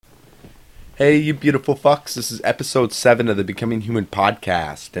Hey, you beautiful fucks. This is episode 7 of the Becoming Human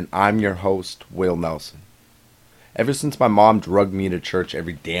podcast, and I'm your host, Will Nelson. Ever since my mom drugged me to church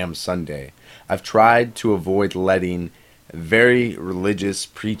every damn Sunday, I've tried to avoid letting very religious,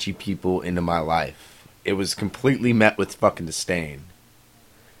 preachy people into my life. It was completely met with fucking disdain.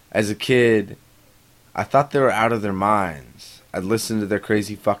 As a kid, I thought they were out of their minds. I'd listen to their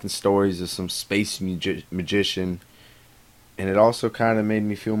crazy fucking stories of some space magician, and it also kind of made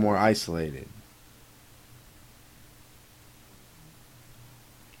me feel more isolated.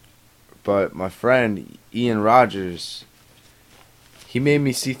 But my friend, Ian Rogers, he made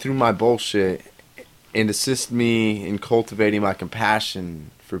me see through my bullshit and assist me in cultivating my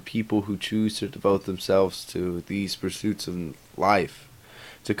compassion for people who choose to devote themselves to these pursuits of life,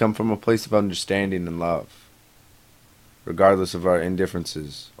 to come from a place of understanding and love, regardless of our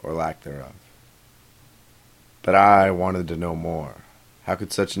indifferences or lack thereof. But I wanted to know more. How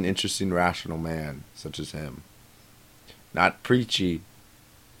could such an interesting, rational man, such as him, not preachy,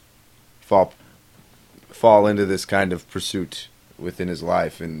 fall into this kind of pursuit within his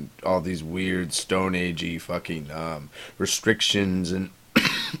life and all these weird Stone Agey fucking restrictions and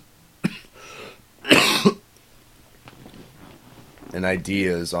and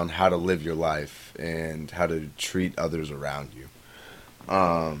ideas on how to live your life and how to treat others around you.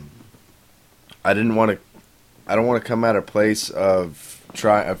 I don't want to come at a place of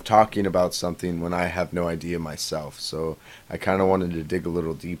talking about something when I have no idea myself. So I kind of wanted to dig a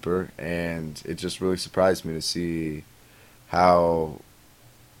little deeper, and it just really surprised me to see how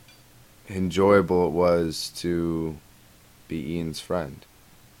enjoyable it was to be Ian's friend,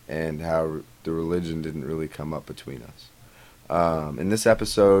 and how the religion didn't really come up between us. In this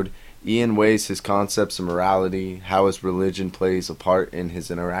episode, Ian weighs his concepts of morality, how his religion plays a part in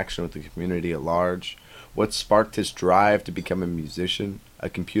his interaction with the community at large, what sparked his drive to become a musician, a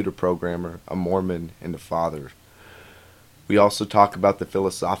computer programmer, a Mormon, and a father. We also talk about the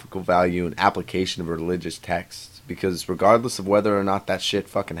philosophical value and application of religious texts, because regardless of whether or not that shit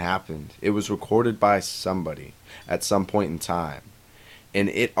fucking happened, it was recorded by somebody at some point in time. And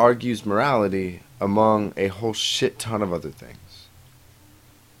it argues morality among a whole shit ton of other things,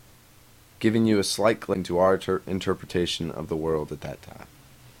 giving you a slight glimpse into our interpretation of the world at that time.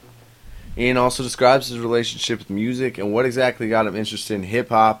 Ian also describes his relationship with music and what exactly got him interested in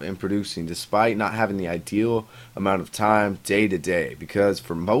hip-hop and producing, despite not having the ideal amount of time day to day, because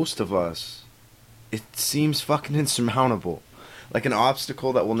for most of us, it seems fucking insurmountable, like an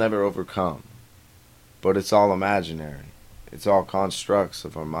obstacle that we'll never overcome. But it's all imaginary. It's all constructs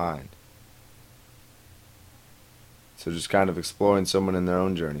of our mind. So just kind of exploring someone in their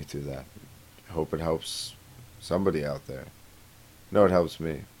own journey through that. I hope it helps somebody out there. No, it helps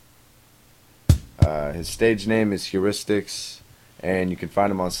me. His stage name is Heuristics, and you can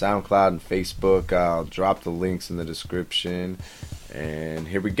find him on SoundCloud and Facebook. I'll drop the links in the description. And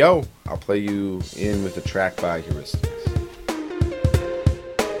here we go. I'll play you in with a track by Heuristics.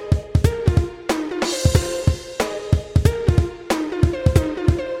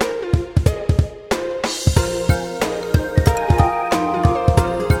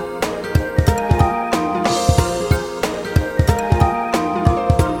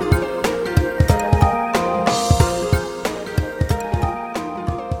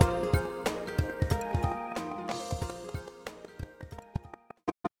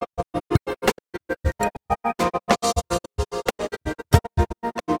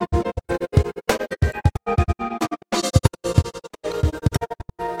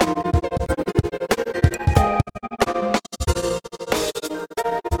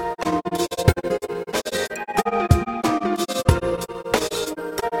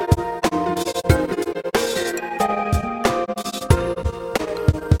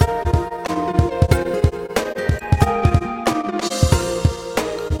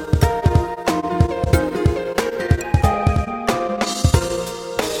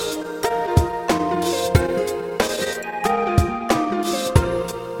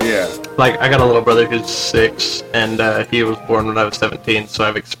 Like, I got a little brother who's 6, and he was born when I was 17, so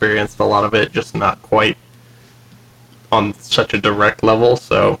I've experienced a lot of it, just not quite on such a direct level,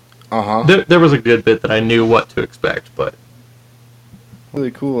 so there was a good bit that I knew what to expect, but... Really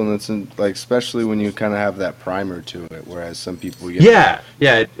cool, and it's like, especially when you kind of have that primer to it, whereas some people get...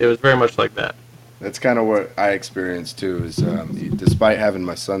 Yeah, it was very much like that. That's kind of what I experienced, too, is despite having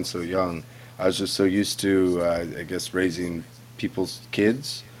my son so young, I was just so used to, I guess, raising people's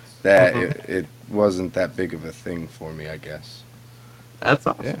kids, that it wasn't that big of a thing for me, I guess. That's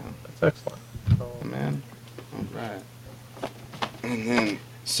awesome. Yeah. That's excellent. Oh, man. All right. And then,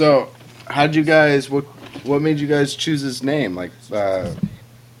 so, how'd you guys, what made you guys choose his name? Like,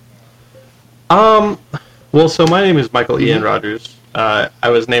 Well, so my name is Michael Ian Rogers. I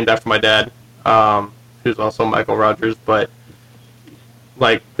was named after my dad, who's also Michael Rogers, but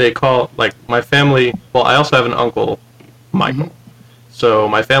like they call like my family. Well, I also have an uncle, Michael. So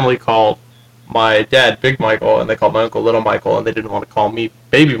my family called my dad Big Michael, and they called my uncle Little Michael, and they didn't want to call me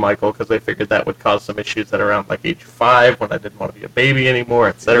Baby Michael because they figured that would cause some issues at around like age 5 when I didn't want to be a baby anymore,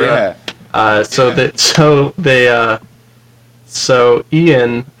 etc. So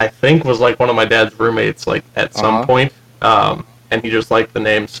Ian, I think, was like one of my dad's roommates, like at some point, and he just liked the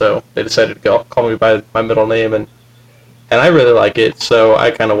name, so they decided to call me by my middle name, and I really like it, so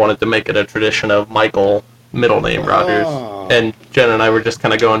I kind of wanted to make it a tradition of Michael, middle name Rogers, and Jen and I were just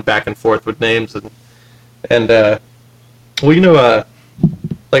kind of going back and forth with names, and well, you know,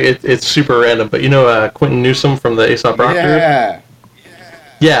 like it's super random, but you know, Quentin Newsom from the Aesop Rock group?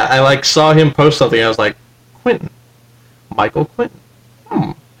 Yeah, I like saw him post something, and I was like, Quentin. Michael Quentin.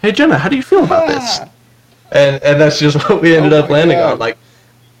 Hey Jenna, how do you feel about this? And that's just what we ended up landing on. Like,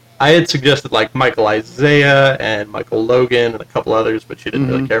 I had suggested like Michael Isaiah and Michael Logan and a couple others, but she didn't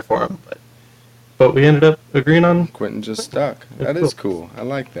really care for him. But we ended up agreeing on Quentin. Just stuck. That is cool. I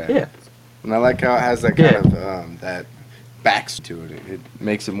like that. Yeah. And I like how it has that kind of that backs to it. It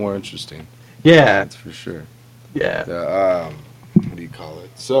makes it more interesting. Yeah, that's for sure. Yeah. The what do you call it?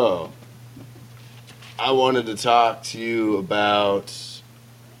 So, I wanted to talk to you about.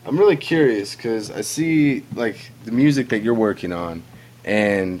 I'm really curious because I see like the music that you're working on,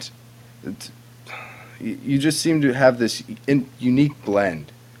 and you just seem to have this unique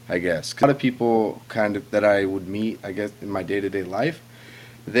blend, I guess. A lot of people kind of that I would meet, I guess, in my day-to-day life,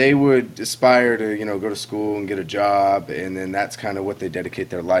 they would aspire to, go to school and get a job, and then that's kind of what they dedicate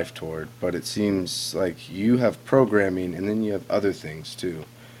their life toward. But it seems like you have programming, and then you have other things too.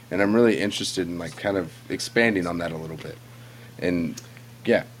 And I'm really interested in like kind of expanding on that a little bit. And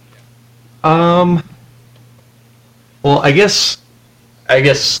yeah. Well, I guess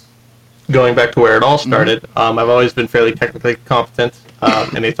going back to where it all started, I've always been fairly technically competent.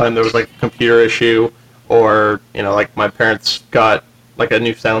 Anytime there was like a computer issue, or like my parents got like a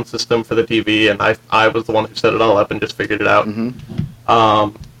new sound system for the TV, and I was the one who set it all up and just figured it out.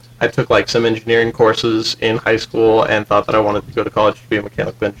 I took like some engineering courses in high school and thought that I wanted to go to college to be a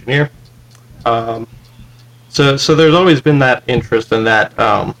mechanical engineer. So there's always been that interest in that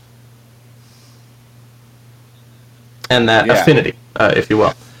and that affinity, if you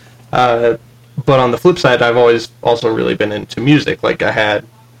will. But on the flip side, I've always also really been into music. Like I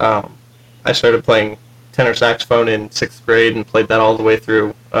started playing tenor saxophone in 6th grade and played that all the way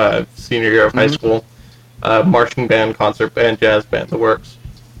through senior year of high school. Marching band, concert band, jazz band, the works.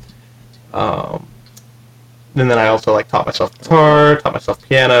 And then I also like taught myself guitar, taught myself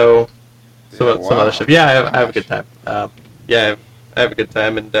piano, some other stuff. Yeah, I have a good time. I have a good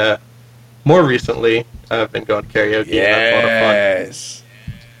time, and more recently I've been going to karaoke. Yes. And that's a lot of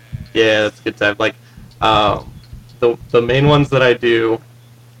fun. Yeah, that's a good time. Like the main ones that I do,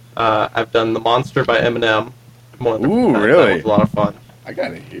 I've done "The Monster" by Eminem. Ooh, really? That was a lot of fun. I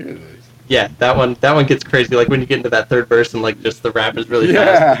gotta hear this. Yeah, that one gets crazy. Like when you get into that third verse and like just the rap is really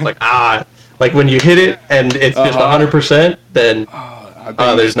fast. It's like like when you hit it and it's just 100%, then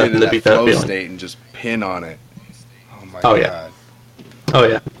there's nothing to beat that feeling. State and just pin on it. Oh my god. Oh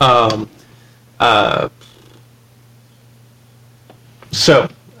yeah. So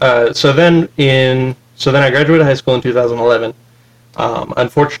then I graduated high school in 2011.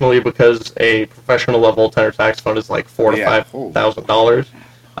 Unfortunately, because a professional level tenor saxophone is like $4,000 to $5,000.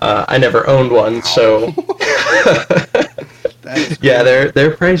 I never owned one, so yeah,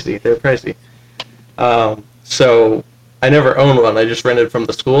 they're pricey. They're pricey. So I never owned one. I just rented from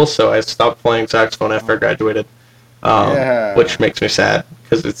the school, so I stopped playing saxophone after I graduated, which makes me sad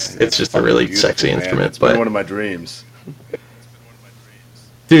because it's just a really sexy instrument. It's been one of my dreams.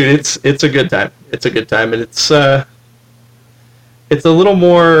 Dude, it's a good time. It's a good time, and it's a little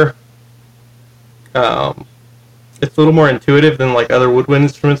more. It's a little more intuitive than like other woodwind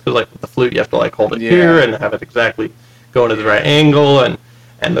instruments, because like with the flute you have to like hold it here and have it exactly going to the right angle, and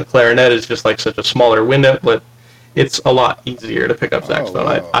the clarinet is just like such a smaller wind outlet. It's a lot easier to pick up saxophone.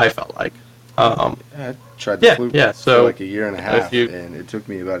 I felt like. I tried the flute for like a year and a half, and it took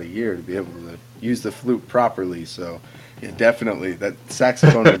me about a year to be able to use the flute properly. So yeah, definitely that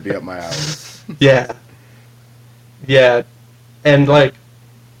saxophone would be up my alley. Yeah, and like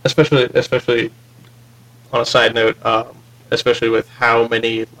especially. On a side note, especially with how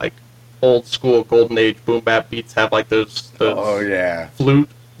many like old school golden age boom bap beats have like those flute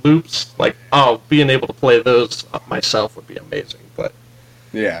loops, like being able to play those myself would be amazing. But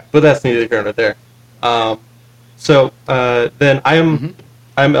that's neither here nor there. So then I am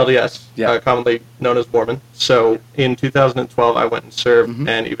I'm LDS, Yeah. commonly known as Mormon. So in 2012, I went and served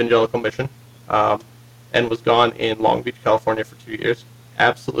an evangelical mission, and was gone in Long Beach, California for 2 years.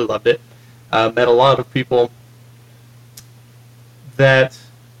 Absolutely loved it. Met a lot of people that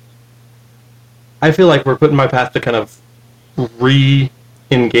I feel like were put in my path to kind of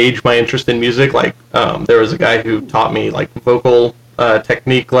re-engage my interest in music. Like, there was a guy who taught me like vocal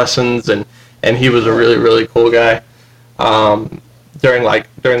technique lessons, and he was a really, really cool guy. During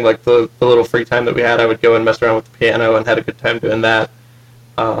the little free time that we had, I would go and mess around with the piano and had a good time doing that.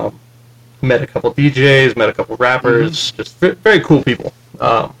 Met a couple DJs, met a couple rappers, just very cool people.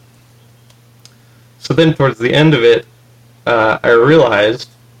 So then towards the end of it, I realized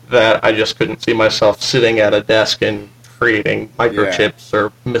that I just couldn't see myself sitting at a desk and creating microchips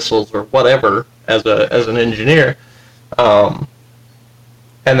or missiles or whatever as an engineer.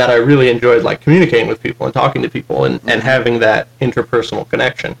 And that I really enjoyed like communicating with people and talking to people and having that interpersonal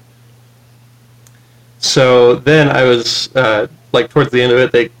connection. So then I was like towards the end of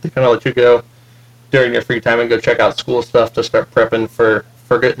it, they kind of let you go during your free time and go check out school stuff to start prepping for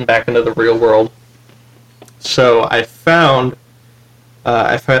getting back into the real world. So I found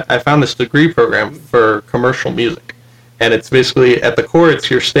this degree program for commercial music, and it's basically at the core it's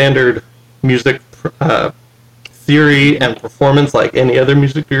your standard music theory and performance like any other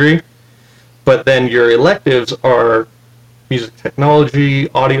music degree, but then your electives are music technology,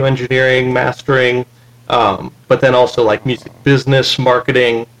 audio engineering, mastering, but then also like music business,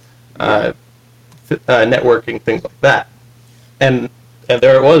 marketing, networking, things like that. And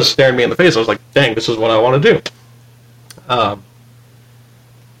there it was staring me in the face. I was like, dang, this is what I want to do.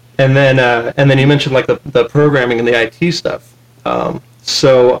 And then you mentioned like the programming and the IT stuff.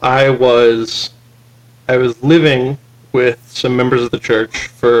 So I was living with some members of the church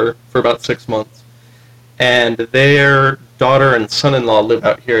for about 6 months, and their daughter and son-in-law live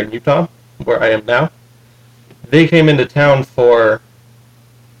out here in Utah, where I am now. They came into town for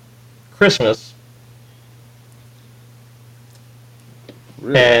Christmas,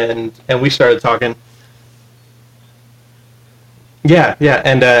 Really? and we started talking. Yeah,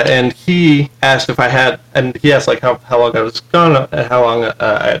 and he asked if I had, and he asked like how long I was gone, how long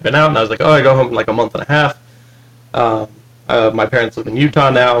I had been out, and I was like, oh, I go home in like a month and a half. My parents live in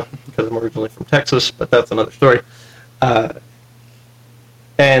Utah now because I'm originally from Texas, but that's another story.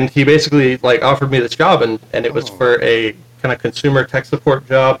 And he basically like offered me this job, and it was for a kind of consumer tech support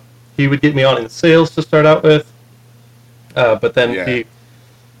job. He would get me on in sales to start out with, but then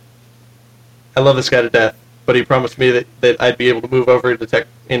I love this guy to death. But he promised me that I'd be able to move over into tech,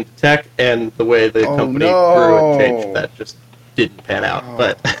 and the way the company grew and changed, that just didn't pan out.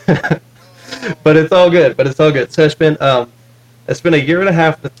 But it's all good. So I spent a year and a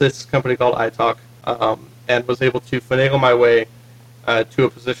half at this company called iTalk, and was able to finagle my way to a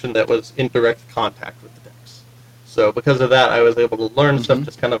position that was in direct contact with the techs. So because of that, I was able to learn stuff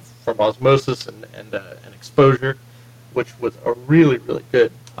just kind of from osmosis and exposure, which was a really, really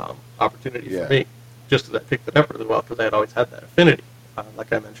good opportunity for me. Just as I picked it up really well because I had always had that affinity,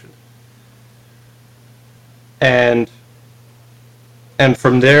 like I mentioned. And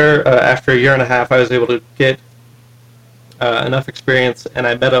from there, after a year and a half, I was able to get enough experience, and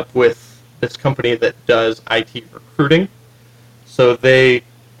I met up with this company that does IT recruiting. So they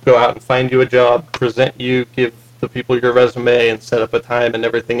go out and find you a job, present you, give the people your resume, and set up a time and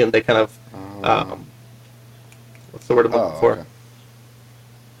everything, and they kind of, what's the word I'm looking for? Okay.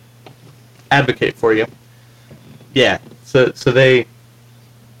 Advocate for you. Yeah. So they,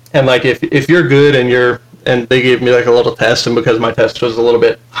 and like if you're good and they gave me like a little test, and because my test was a little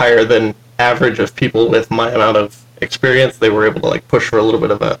bit higher than average of people with my amount of experience, they were able to like push for a little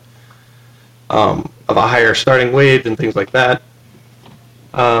bit of a higher starting wage and things like that.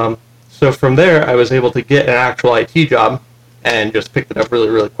 So from there, I was able to get an actual IT job and just picked it up really,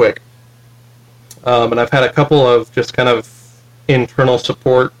 really quick. And I've had a couple of just kind of internal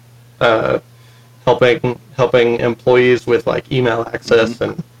support, helping employees with like email access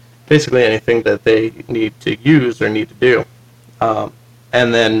and basically anything that they need to use or need to do.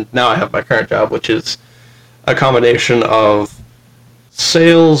 And then now I have my current job, which is a combination of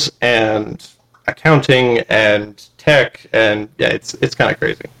sales and accounting and tech, and yeah, it's kind of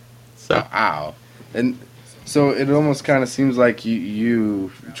crazy. So wow. And so it almost kind of seems like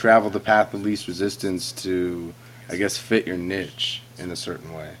you travel the path of least resistance to, I guess, fit your niche in a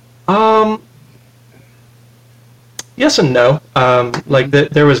certain way. Yes and no.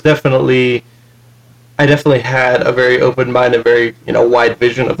 There was definitely, I definitely had a very open mind and very, wide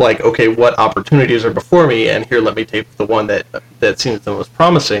vision of like, okay, what opportunities are before me, and here, let me take the one that seems the most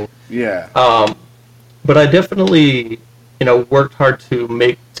promising. Yeah. But I definitely worked hard to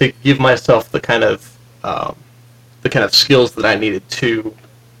give myself the kind of skills that I needed to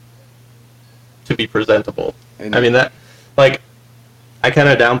be presentable. And I mean that, like, I kind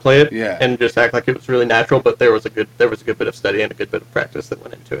of downplay it Yeah. and just act like it was really natural, but there was a good bit of study and a good bit of practice that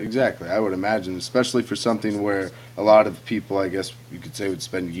went into it. Exactly, I would imagine, especially for something where a lot of people, I guess you could say, would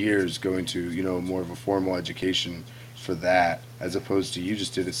spend years going to, more of a formal education for that, as opposed to you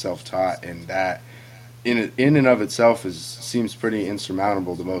just did it self-taught, and that in and of itself seems pretty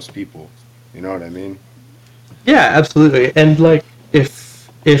insurmountable to most people. You know what I mean? Yeah, absolutely. And like, if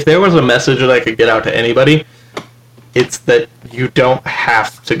there was a message that I could get out to anybody, it's that you don't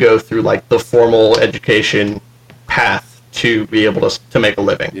have to go through like the formal education path to be able to make a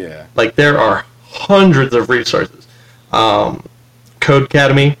living. Yeah. Like, there are hundreds of resources. Code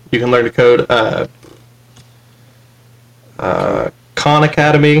Academy, you can learn to code. Khan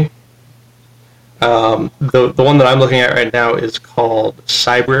Academy. The one that I'm looking at right now is called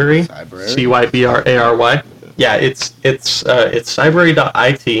Cybrary. Cybrary. Yeah, it's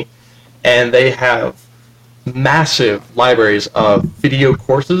cybrary.it, and they have massive libraries of video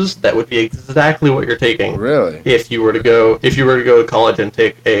courses that would be exactly what you're taking. Really? If you were to go to college and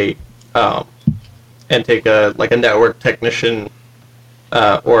take a like a network technician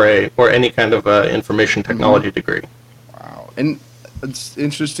or any kind of information technology degree. Wow. And it's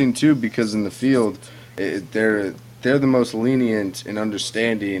interesting too, because in the field, they're the most lenient in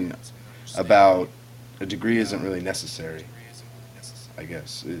understanding about a degree isn't really necessary. I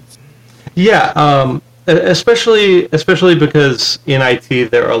guess it's especially because in IT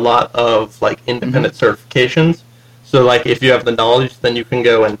there are a lot of like independent certifications. So like, if you have the knowledge, then you can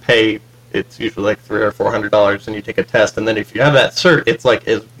go and pay. It's usually like $300 or $400, and you take a test, and then if you have that cert, it's like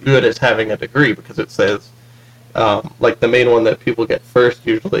as good as having a degree, because it says like the main one that people get first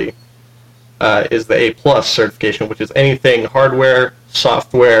usually is the A+ certification, which is anything hardware,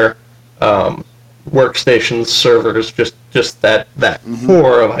 software, workstations, servers, just that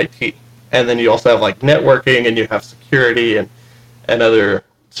core of IT. And then you also have like networking, and you have security and other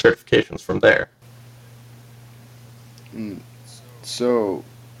certifications from there. So,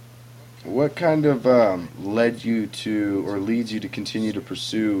 what kind of led you to, or leads you to continue to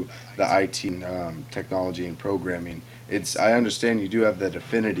pursue the IT technology and programming? I understand you do have that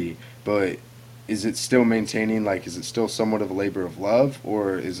affinity, but is it still maintaining, like, is it still somewhat of a labor of love,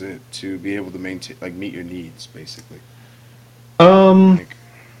 or is it to be able to maintain, like, meet your needs, basically?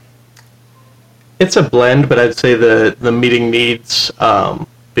 It's a blend, but I'd say the meeting needs,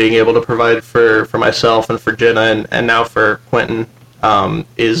 being able to provide for myself and for Jenna and now for Quentin,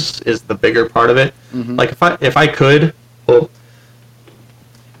 is the bigger part of it. Like, if I could, well,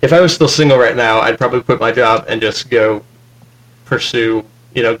 if I was still single right now, I'd probably quit my job and just go pursue,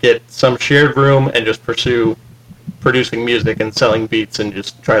 get some shared room and just pursue producing music and selling beats and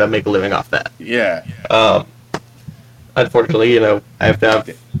just try to make a living off that. Yeah. Unfortunately, we have to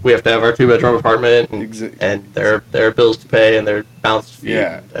have our 2-bedroom apartment, and there are bills to pay, and there are balance to feed.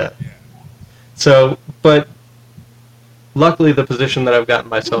 Yeah. So, but luckily, the position that I've gotten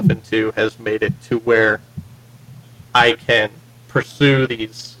myself into has made it to where I can pursue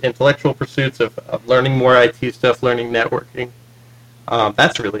these intellectual pursuits of learning more IT stuff, learning networking.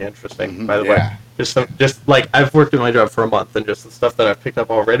 That's really interesting, by the way. Just like, I've worked at my job for a month, and just the stuff that I've picked up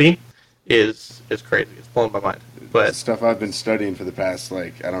already is crazy. It's blowing my mind. But stuff I've been studying for the past,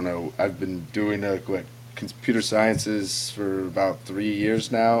 like, I don't know, I've been doing computer sciences for about 3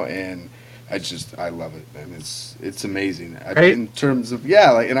 years now, and I love it, and it's amazing. Right? In terms of,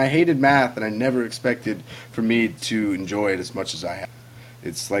 and I hated math, and I never expected for me to enjoy it as much as I have.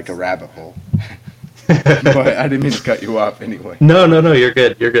 It's like a rabbit hole. But I didn't mean to cut you off anyway. No, you're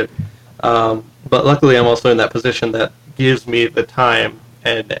good. But luckily, I'm also in that position that gives me the time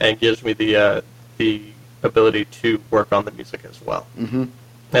and gives me the ability to work on the music as well.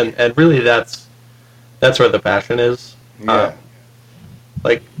 And really, that's where the passion is. Yeah.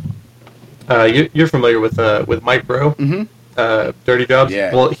 You're familiar with Mike Bro, Dirty Jobs.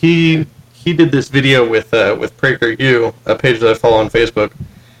 Yeah. Well, he did this video with PragerU, a page that I follow on Facebook,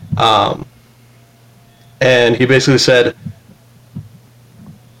 and he basically said,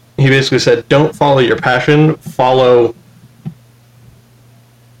 don't follow your passion, follow.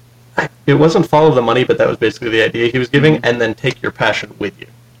 It wasn't follow the money, but that was basically the idea he was giving, and then take your passion with you,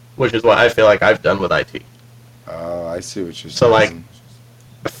 which is what I feel like I've done with IT. Oh, I see what you're saying. So, like,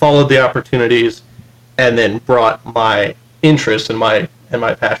 I followed the opportunities, and then brought my interest and my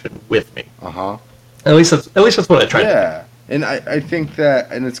passion with me. At least that's what I tried to do. Yeah, and I think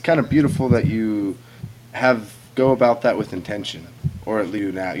that, and it's kind of beautiful that you go about that with intention, or at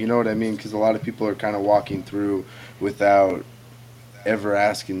least now. You know what I mean? Because a lot of people are kind of walking through without ever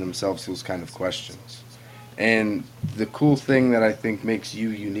asking themselves those kind of questions. And the cool thing that I think makes you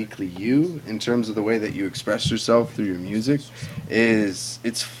uniquely you in terms of the way that you express yourself through your music is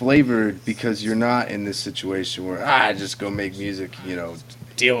it's flavored because you're not in this situation where just go make music,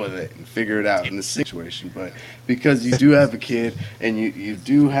 deal with it and figure it out in this situation. But because you do have a kid and you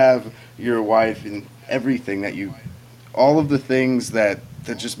do have your wife and everything that you all of the things that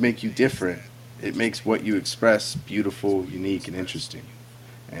just make you different, it makes what you express beautiful, unique, and interesting.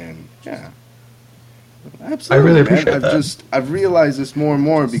 And yeah, I absolutely, really man. appreciate that. I've realized this more and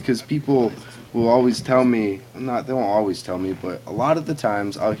more because people will always tell me, not they won't always tell me, but a lot of the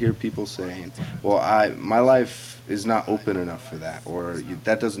times I'll hear people saying, "Well, my life is not open enough for that, or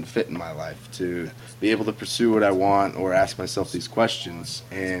that doesn't fit in my life to be able to pursue what I want or ask myself these questions."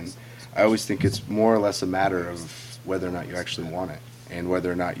 And I always think it's more or less a matter of whether or not you actually want it and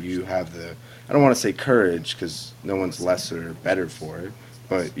whether or not you have the I don't want to say courage because no one's less or better for it,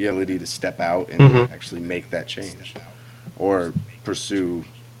 but the ability to step out and Hmm. actually make that change or pursue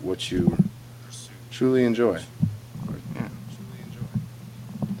what you truly enjoy. Yeah.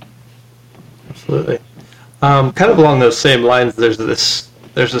 Absolutely. Kind of along those same lines, there's this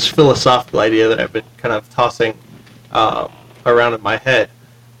philosophical idea that I've been kind of tossing around in my head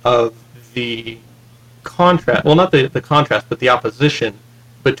of the contrast. Well, not the contrast, but the opposition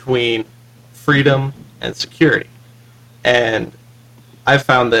between freedom and security. And I've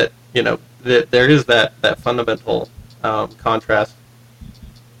found that that there is that fundamental contrast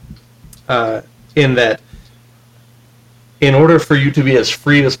uh, in that in order for you to be as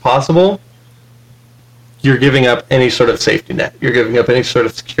free as possible, you're giving up any sort of safety net. You're giving up any sort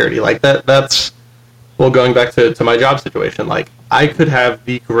of security. Like that's well, going back to my job situation. Like I could have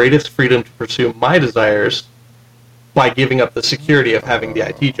the greatest freedom to pursue my desires by giving up the security of having the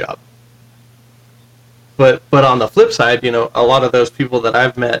IT job. But on the flip side, a lot of those people that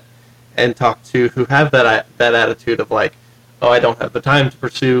I've met and talked to who have that attitude of like, oh, I don't have the time to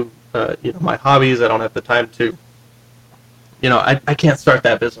pursue my hobbies. I don't have the time to I can't start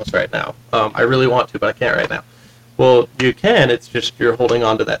that business right now. I really want to, but I can't right now. Well, you can. It's just you're holding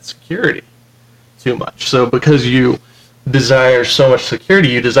on to that security too much. So because you desire so much security,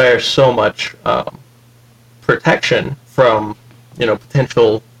 you desire so much protection from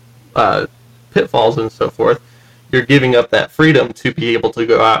potential pitfalls and so forth. You're giving up that freedom to be able to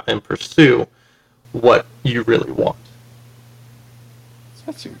go out and pursue what you really want.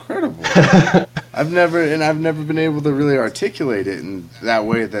 That's incredible. I've never been able to really articulate it in that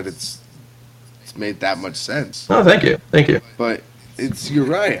way that it's made that much sense. Oh, thank you. But you're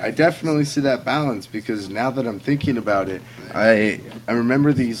right. I definitely see that balance because now that I'm thinking about it, I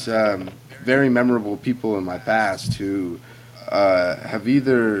remember these very memorable people in my past who have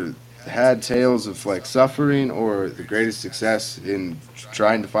either had tales of like suffering or the greatest success in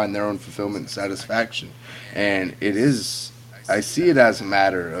trying to find their own fulfillment and satisfaction. And I see it as a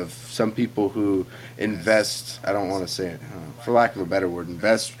matter of some people who invest, I don't want to say it, for lack of a better word,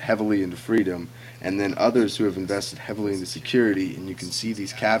 invest heavily into freedom, and then others who have invested heavily into security, and you can see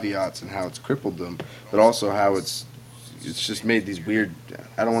these caveats and how it's crippled them, but also how it's just made these weird,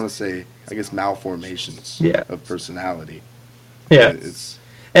 I don't want to say, I guess, malformations Yeah. of personality. Yeah. It's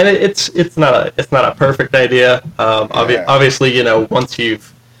And it's not a perfect idea. yeah, Obviously, once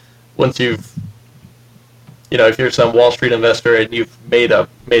you've if you're some Wall Street investor and you've made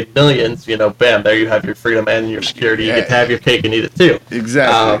millions, bam, there you have your freedom and your security. You get to yeah, have your cake and eat it too.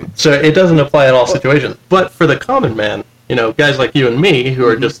 exactly. So it doesn't apply in all situations. But for the common man, guys like you and me who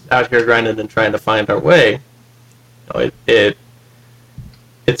are Hmm. just out here grinding and trying to find our way,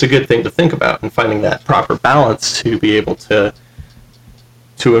 it's a good thing to think about and finding that proper balance to be able to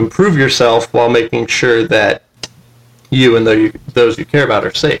improve yourself while making sure that you and those you care about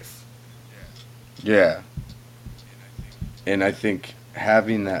are safe. Yeah. And I think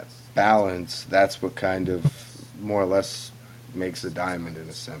having that balance, that's what kind of more or less makes a diamond in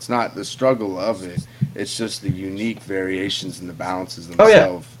a sense. Not the struggle of it, it's just the unique variations in the balances Oh yeah,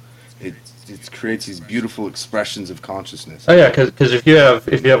 themselves. It, it creates these beautiful expressions of consciousness. oh yeah, because if you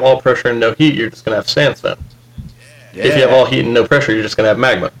have all pressure and no heat, you're just gonna have sandstone. If you have all Yeah. heat and no pressure, you're just gonna have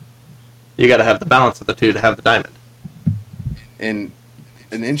magma. You got to have the balance of the two to have the diamond. And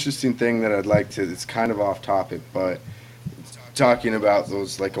an interesting thing that I'd like to, it's kind of off topic, but talking about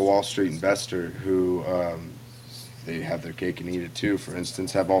those like a Wall Street investor who they have their cake and eat it too. For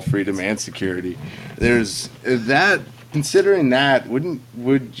instance, have all freedom and security. There's that. Considering that,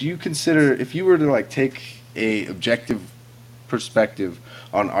 would you consider if you were to like take a objective perspective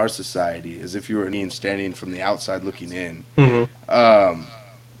on our society, as if you were an standing from the outside looking in? Hmm. Um,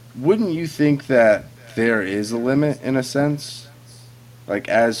 wouldn't you think that there is a limit in a sense, like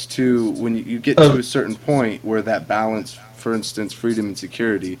as to when you get to a certain point where that balance, for instance, freedom and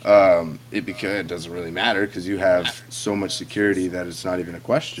security, it doesn't really matter because you have so much security that it's not even a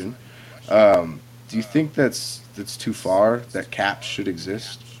question. Do you think that's too far? That caps should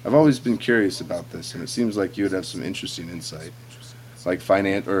exist? I've always been curious about this, and it seems like you would have some interesting insight, like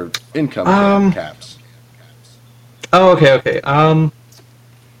finance or income caps. Oh, okay. I'm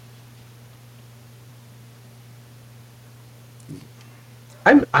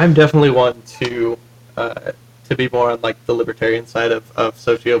definitely one to be more on like the libertarian side of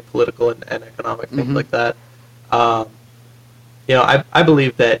socio-political and economic things like that. I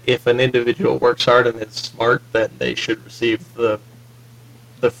believe that if an individual works hard and is smart, then they should receive the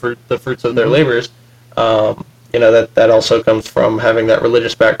fruits of their labors. That also comes from having that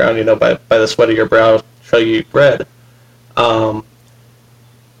religious background. By the sweat of your brow shall you eat bread. What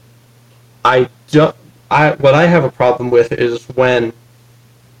I have a problem with is when,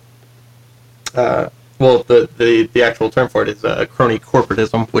 the actual term for it is crony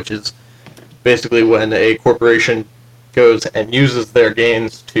corporatism, which is basically when a corporation goes and uses their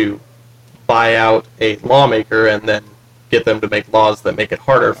gains to buy out a lawmaker and then get them to make laws that make it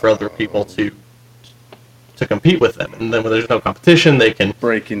harder for other people to compete with them. And then when there's no competition, they can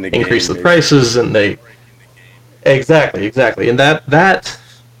increase the prices, and they exactly. And that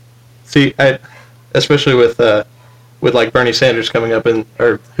especially with like Bernie Sanders coming up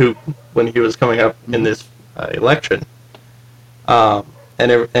when he was coming up in this election,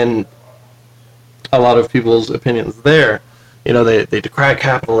 and a lot of people's opinions there, they decry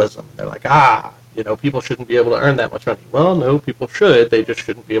capitalism. They're like, people shouldn't be able to earn that much money. Well, no, people should. They just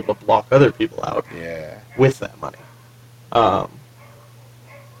shouldn't be able to block other people out with that money.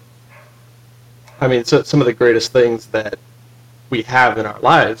 So some of the greatest things that we have in our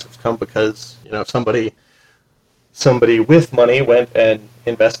lives have come because, somebody with money went and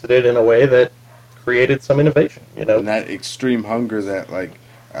invested it in a way that created some innovation, And that extreme hunger that, like,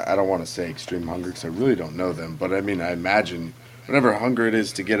 I don't want to say extreme hunger because I really don't know them, but I imagine whatever hunger it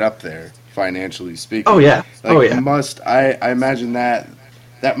is to get up there, financially speaking. Oh yeah. I imagine that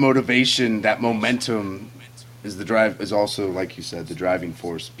motivation, that momentum is also, like you said, the driving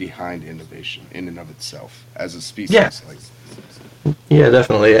force behind innovation in and of itself as a species. Yeah. Yeah,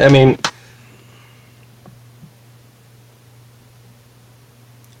 definitely.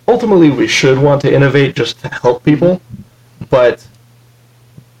 Ultimately we should want to innovate just to help people, but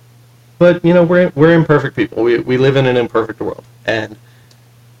we're imperfect people. We live in an imperfect world, and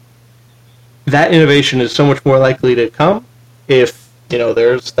that innovation is so much more likely to come if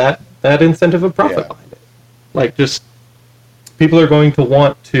there's that incentive of profit behind it. Like, just people are going to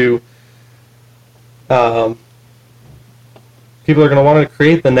want to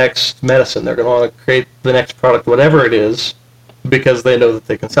create the next medicine. They're going to want to create the next product, whatever it is, because they know that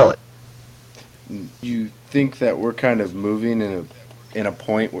they can sell it. You think that we're kind of moving in a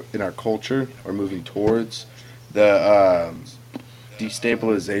point in our culture, or moving towards the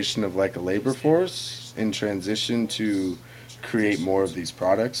destabilization of like a labor force in transition to create more of these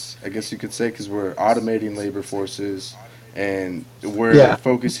products, I guess you could say, because we're automating labor forces and we're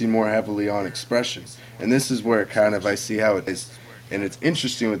focusing more heavily on expression. And this is where kind of I see how it is. And it's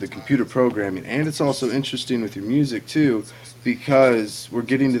interesting with the computer programming, and it's also interesting with your music too, because we're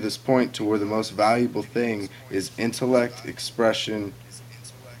getting to this point to where the most valuable thing is intellect, expression,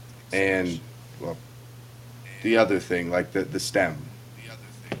 and, well, the other thing, like the STEM.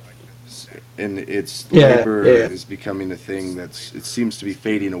 And labor is becoming a thing it seems to be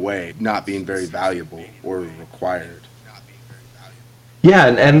fading away, not being very valuable or required. Yeah,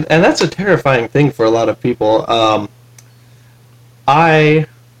 and that's a terrifying thing for a lot of people. My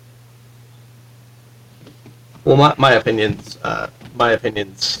opinions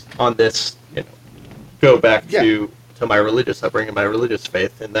on this, go back to my religious upbringing, my religious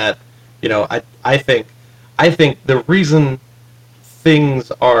faith, in that, I think the reason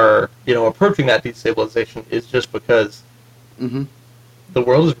things are, approaching that destabilization is just because the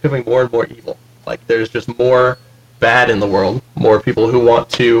world is becoming more and more evil. Like, there's just more bad in the world, more people who want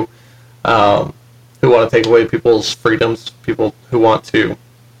to take away people's freedoms, people who want to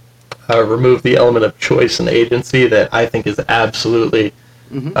remove the element of choice and agency that I think is absolutely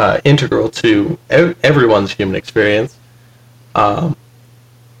integral to everyone's human experience.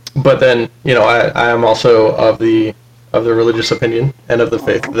 But then, I am also of the religious opinion and of the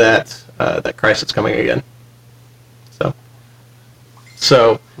faith that that Christ is coming again.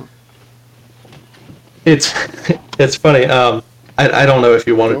 So it's funny. I don't know if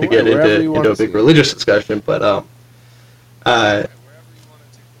you wanted to get into a big religious discussion, but all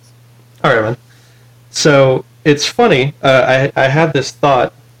right, man. So it's funny. I had this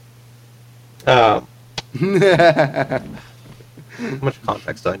thought. How much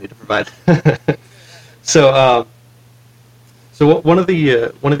context do I need to provide? So, one of the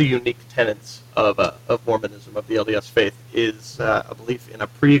unique tenets of Mormonism, of the LDS faith, is a belief in a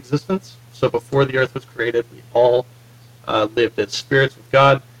pre-existence. So before the earth was created, we all lived as spirits with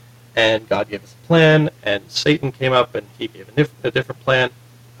God, and God gave us a plan, and Satan came up and he gave a different plan.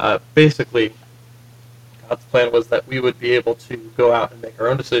 Basically, God's plan was that we would be able to go out and make our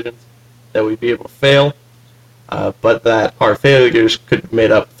own decisions, that we'd be able to fail, but that our failures could be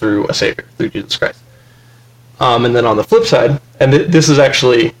made up through a Savior, through Jesus Christ. And then on the flip side, and this is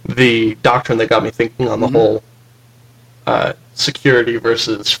actually the doctrine that got me thinking on the whole security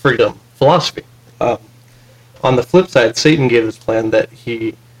versus freedom philosophy. On the flip side, Satan gave this plan that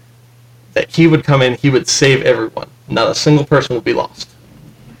he would come in, he would save everyone. Not a single person would be lost.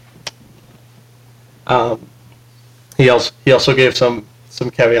 He also gave some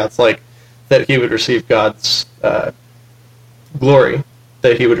caveats, like that he would receive God's glory,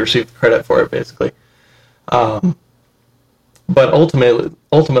 that he would receive the credit for it, basically. But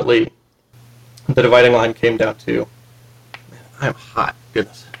ultimately, the dividing line came down to, man, I'm hot.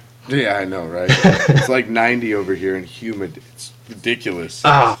 Goodness. Yeah, I know, right? It's like 90 over here and humid. It's ridiculous.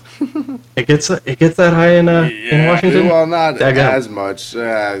 It gets that high in Washington. Well, not as much.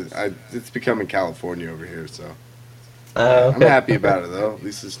 It's becoming California over here, so okay. I'm happy about it though. At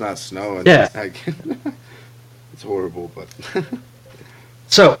least it's not snowing. Yeah. It's horrible, but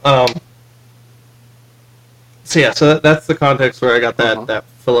so that's the context where I got that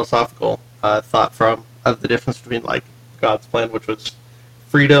philosophical thought from, of the difference between like God's plan, which was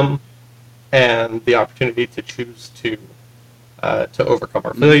freedom and the opportunity to choose to overcome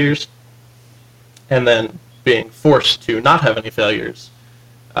our failures, and then being forced to not have any failures,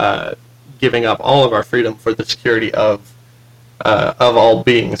 giving up all of our freedom for the security of all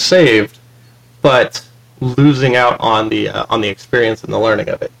being saved, but losing out on the experience and the learning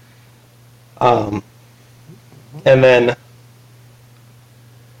of it. And then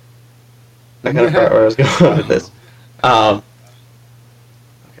I kind of forgot where I was going with this. Okay.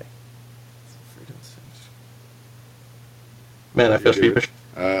 Man, I feel sheepish.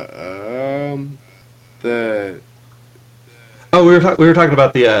 We were talking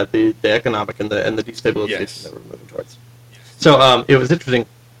about the economic and the destabilization that we're moving towards. So it was interesting.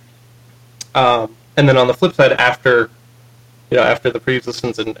 And then on the flip side, after the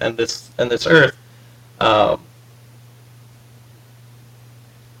pre-existence and this earth,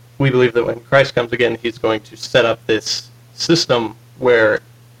 we believe that when Christ comes again, he's going to set up this system where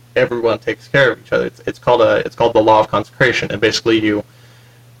everyone takes care of each other. It's called the law of consecration, and basically you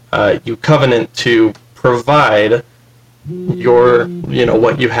covenant to provide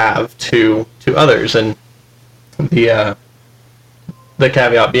what you have to others, and the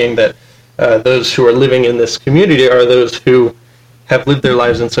caveat being that those who are living in this community are those who have lived their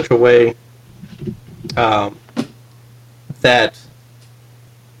lives in such a way that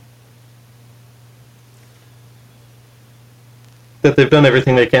they've done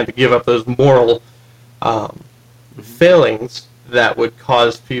everything they can to give up those moral failings that would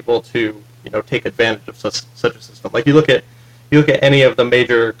cause people to take advantage of such a system. Like you look at any of the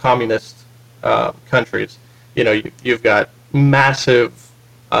major communist countries, you've got massive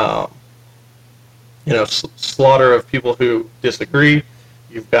slaughter of people who disagree.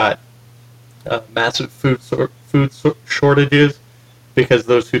 You've got massive food shortages because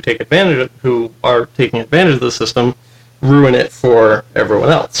those who are taking advantage of the system ruin it for everyone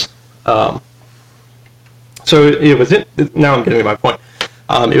else. So it was now I'm getting to my point.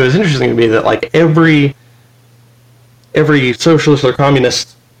 It was interesting to me that like every socialist or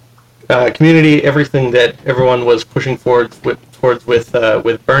communist community, everything that everyone was pushing towards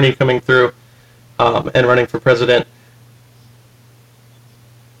with Bernie coming through and running for president,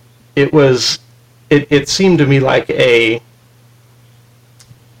 it seemed to me like an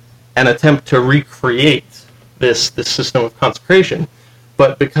attempt to recreate this system of consecration,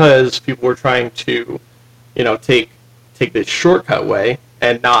 but because people were trying to take this shortcut way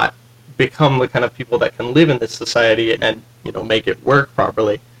and not become the kind of people that can live in this society and make it work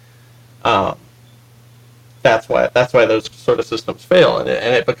properly. That's why those sort of systems fail, and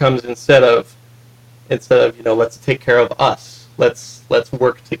it becomes instead of let's take care of us, let's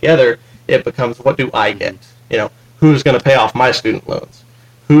work together. It becomes, what do I get? Who's going to pay off my student loans?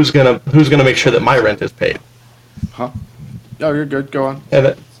 Who's gonna make sure that my rent is paid? Huh? No, you're good. Go on.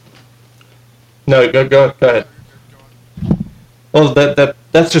 No, go ahead. Well,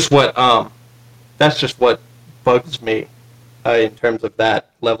 that's just what bugs me in terms of that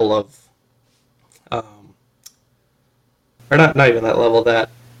level of or not even that level, that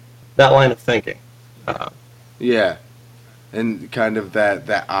line of thinking. Yeah, and kind of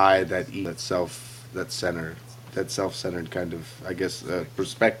that I, that E, that self-centered kind of, I guess,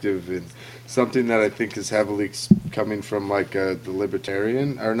 perspective, and something that I think is heavily coming from like the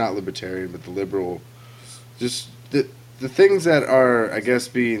libertarian, or not libertarian, but the liberal, just the things that are, I guess,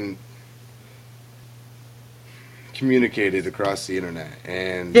 being communicated across the internet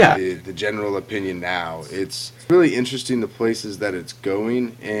and the general opinion now. It's really interesting the places that it's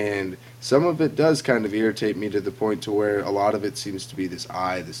going, and some of it does kind of irritate me to the point to where a lot of it seems to be this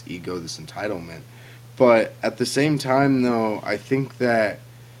I, this ego, this entitlement. But at the same time, though, I think that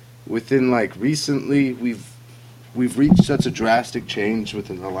within like recently we've reached such a drastic change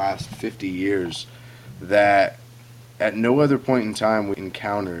within the last 50 years that at no other point in time we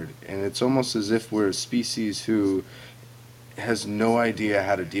encountered, and it's almost as if we're a species who has no idea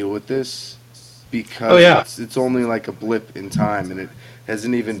how to deal with this, because it's only like a blip in time, and it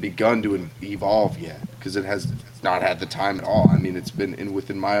hasn't even begun to evolve yet, because it has not had the time at all. I mean, it's been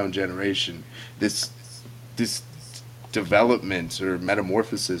within my own generation, this development or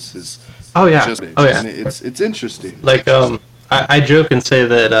metamorphosis is and it's interesting. Like I joke and say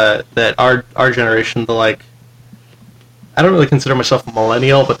that our generation, the like, I don't really consider myself a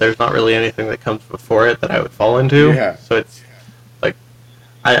millennial, but there's not really anything that comes before it that I would fall into. Yeah. So it's like,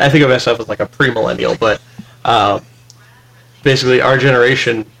 I think of myself as like a pre-millennial, but basically our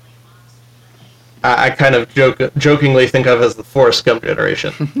generation, I kind of jokingly think of as the Forrest Gump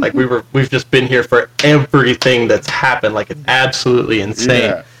generation. Like we've just been here for everything that's happened. Like, it's absolutely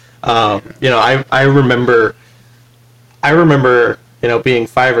insane. Yeah. I remember, being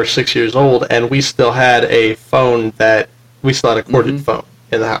 5 or 6 years old, and we still had a phone we still had a corded phone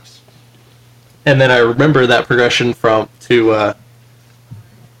in the house. And then I remember that progression to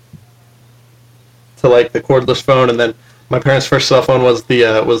like the cordless phone, and then my parents' first cell phone was the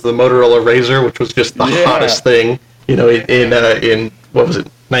Motorola Razr, which was just the hottest thing, in what was it,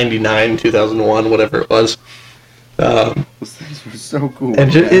 99, 2001, whatever it was. Those things were so cool. And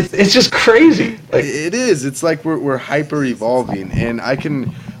it's just crazy. Like, it is. It's like we're hyper evolving, and I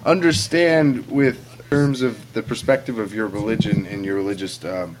can understand with terms of the perspective of your religion and your religious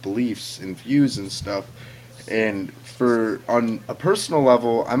beliefs and views and stuff. And on a personal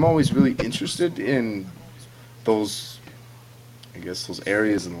level, I'm always really interested in those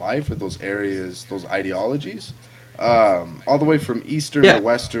areas in life, or those ideologies, all the way from Eastern to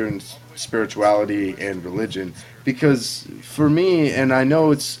Western spirituality and religion. Because for me, and I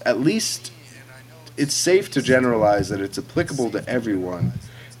know it's safe to generalize that it's applicable to everyone,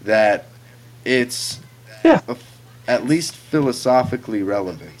 that it's at least philosophically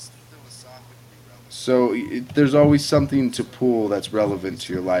relevant. So there's always something to pull that's relevant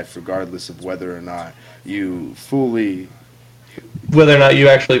to your life, regardless of whether or not you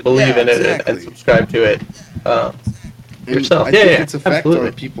actually believe in it and subscribe to it yourself. I think its effect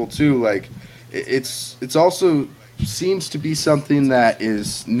on people too, like it's also seems to be something that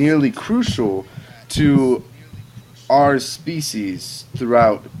is nearly crucial to our species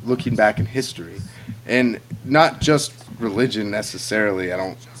throughout looking back in history, and not just religion necessarily. I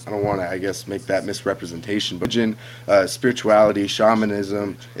don't want to, I guess, make that misrepresentation. But religion, spirituality,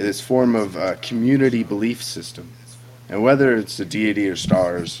 shamanism, this form of community belief system, and whether it's a deity or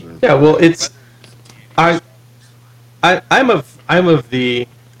stars. I'm of the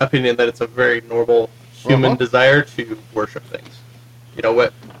opinion that it's a very normal human desire to worship things. You know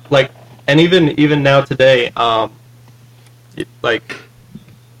what? Like, and even now today, I'll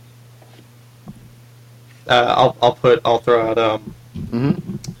throw out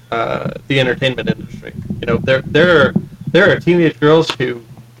the entertainment industry. You know, there are teenage girls who,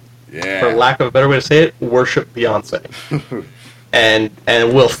 for lack of a better way to say it, worship Beyonce, and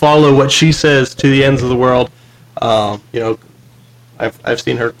will follow what she says to the ends of the world. You know, I've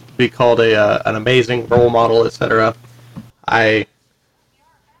seen her be called an amazing role model, etc.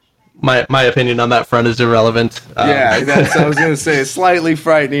 My opinion on that front is irrelevant. That's I was gonna say, slightly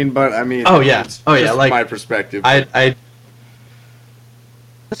frightening, but I mean, like my perspective. Let's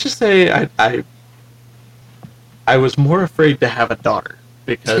just say I was more afraid to have a daughter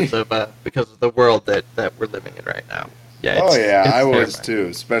because of the world that we're living in right now. I was too,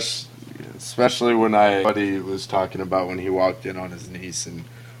 especially when buddy was talking about when he walked in on his niece,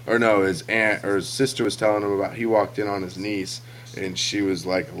 his aunt or his sister was telling him about, he walked in on his niece and she was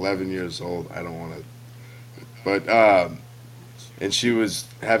like 11 years old. I don't want to, but and she was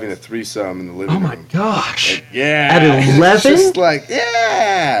having a threesome in the living room. Oh my gosh! And, at 11? Just like she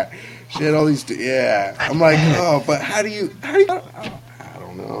had all these. I'm like, but how do you? I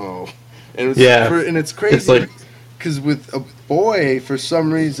don't know. And it was and it's crazy. It's like, because with a boy, for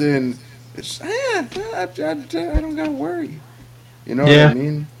some reason, it's I don't gotta worry. You know what I Yeah.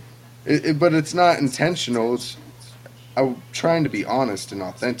 mean? But it's not intentional. I'm trying to be honest and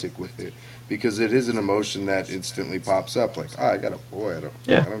authentic with it because it is an emotion that instantly pops up. Like, I got a boy.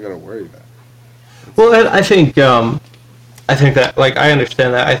 Yeah. I don't gotta worry about. Well, and I think that, like, I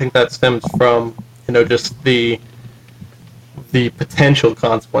understand that. I think that stems from, just the potential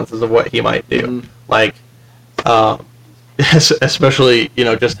consequences of what he might do. Mm-hmm. Like, um, especially,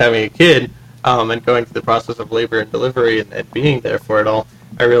 just having a kid, and going through the process of labor and delivery, and being there for it all.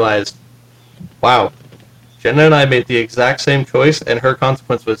 I realized, wow, Jenna and I made the exact same choice, and her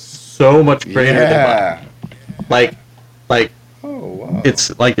consequence was so much greater than mine. Like, like Oh wow.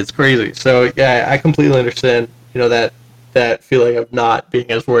 it's crazy. So yeah, I completely understand. That feeling of not being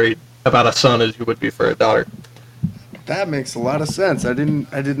as worried about a son as you would be for a daughter. That makes a lot of sense. I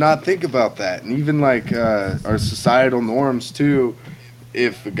did not think about that. And even like our societal norms too.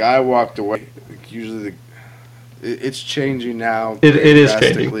 If a guy walked away, like usually it's changing now. It is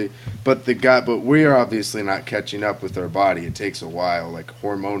drastically. changing. But we are obviously not catching up with our body. It takes a while, like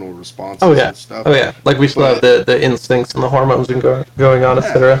hormonal responses Oh yeah. and stuff. Oh yeah. Like we still have the instincts and the hormones and going on, Yeah.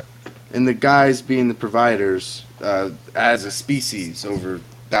 etc. And the guys being the providers as a species over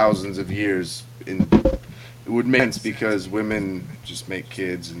thousands of years, it would make sense because women just make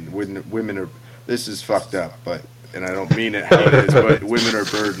kids, and women are. This is fucked up, but and I don't mean it how it is, but women are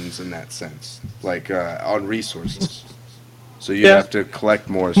burdens in that sense, like on resources. So you Yeah. have to collect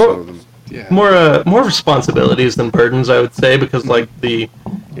more. So yeah, More responsibilities than burdens, I would say, because like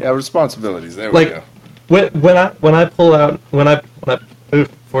yeah, responsibilities. There like we go. when I pull out ooh,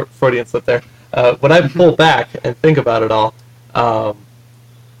 Freudian slip there. When I pull back and think about it all,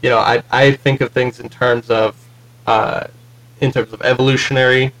 I think of things in terms of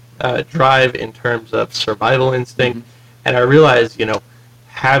evolutionary drive, in terms of survival instinct, and I realize,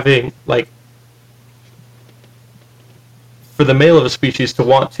 having like for the male of a species to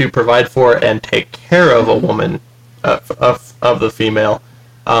want to provide for and take care of a woman of the female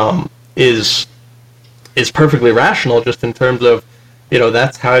is perfectly rational, just in terms of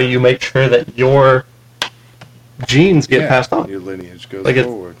that's how you make sure that your genes get passed on. Your lineage goes Like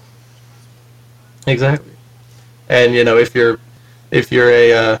forward. Exactly. And if you're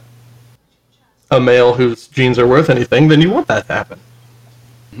a male whose genes are worth anything, then you want that to happen.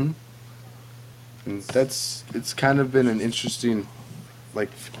 Mm-hmm. And it's kind of been an interesting,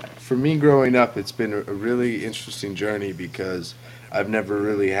 like for me growing up, it's been a really interesting journey because I've never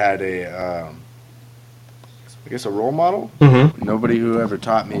really had I guess a role model. Mm-hmm. Nobody who ever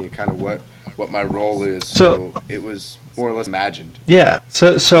taught me kind of what my role is. So it was more or less imagined. Yeah.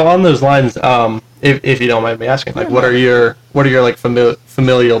 So on those lines, if you don't mind me asking, like, what are your like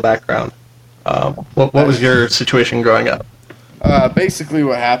familial background? What was your situation growing up? Basically,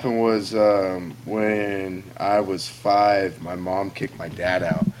 what happened was when I was 5, my mom kicked my dad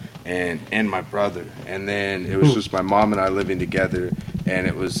out and my brother, and then it was just my mom and I living together, and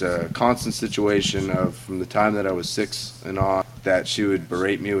it was a constant situation of from the time that I was 6 and on that she would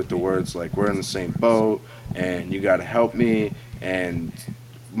berate me with the words like, "We're in the same boat, and you got to help me." And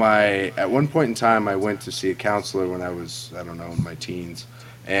at one point in time, I went to see a counselor when I was, I don't know, in my teens.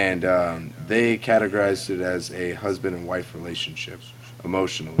 And they categorized it as a husband and wife relationship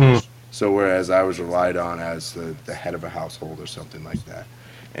emotionally. So whereas I was relied on as the head of a household or something like that.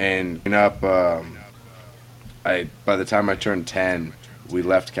 And growing up, by the time I turned 10, we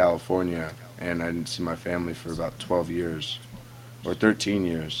left California, and I didn't see my family for about 12 years or 13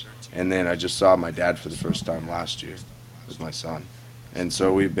 years. And then I just saw my dad for the first time last year with my son. And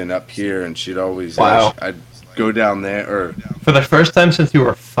so we've been up here, and she'd always I'd go down there for the first time since you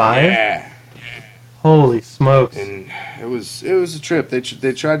were 5. Yeah. Holy smokes! And it was a trip. They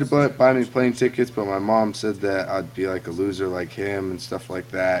tried to buy me plane tickets, but my mom said that I'd be like a loser like him and stuff like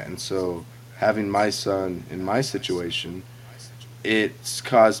that. And so having my son in my situation, it's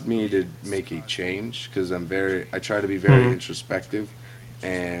caused me to make a change because I try to be very introspective,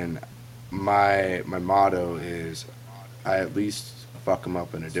 and my motto is I at least fuck them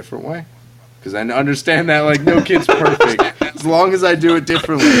up in a different way. Because I understand that, like, no kid's perfect. As long as I do it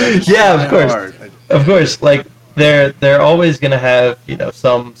differently. Yeah, of course. Of course. Like, they're always going to have,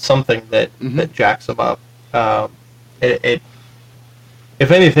 something that jacks them up. If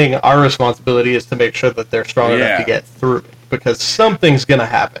anything, our responsibility is to make sure that they're strong enough to get through it. Because something's going to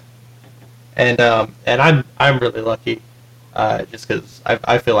happen. And I'm really lucky, just because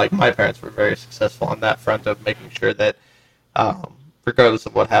I feel like my parents were very successful on that front of making sure that, regardless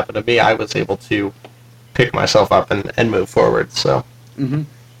of what happened to me, I was able to pick myself up and move forward. So, and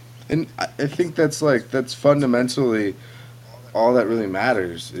And I think that's fundamentally all that really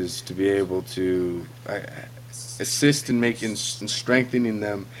matters, is to be able to assist in making and strengthening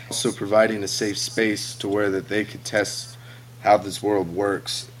them, also providing a safe space to where that they could test how this world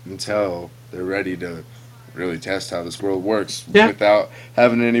works until they're ready to really test how this world works, Yeah. without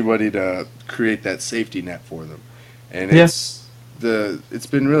having anybody to create that safety net for them. And Yeah. it's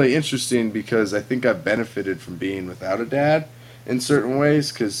been really interesting because I think I've benefited from being without a dad in certain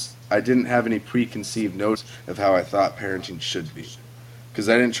ways, because I didn't have any preconceived notions of how I thought parenting should be. Because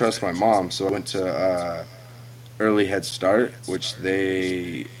I didn't trust my mom, so I went to Early Head Start, which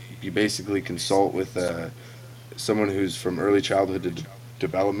you basically consult with someone who's from early childhood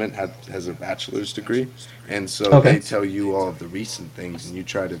development, has a bachelor's degree, and so Okay. they tell you all of the recent things, and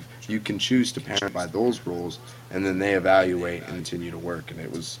you can choose to parent by those rules, and then they evaluate and continue to work, and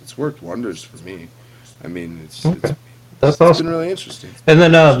it's worked wonders for me. I mean, Okay. That's it's been awesome. really interesting. And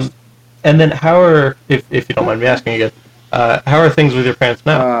then how are, if you don't mind me asking again, how are things with your parents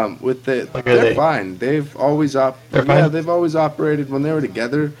now? Like, are They're they? fine. They're fine? They've always operated. When they were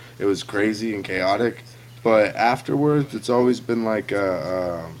together, it was crazy and chaotic, but afterwards, it's always been like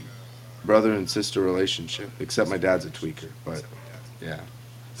a brother and sister relationship. Except my dad's a tweaker, but yeah,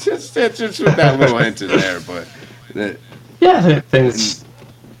 just with that little hint in there, but that, Yeah, things.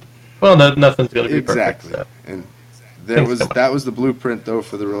 Well, no, nothing's gonna be exactly. perfect. And Things come up. that was the blueprint though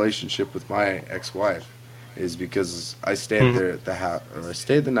for the relationship with my ex-wife, is because I stayed there at the house, or I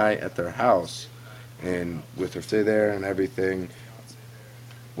stayed the night at their house, and with her stay there and everything,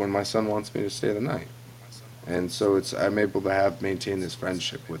 when my son wants me to stay the night, and so I'm able to maintain this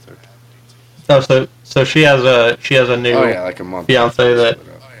friendship with her. Oh, so she has a new Oh yeah, like a month. fiance after we that.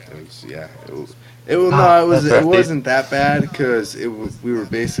 split up. It was, yeah. No, That's it rough, dude. wasn't that bad because we were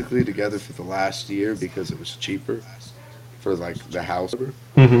basically together for the last year because it was cheaper for like the house.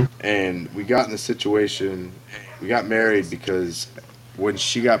 Mm-hmm. And we got in the situation, we got married because when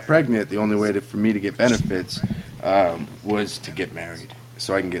she got pregnant, the only way for me to get benefits was to get married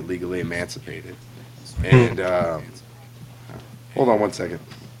so I can get legally emancipated. And hold on one second.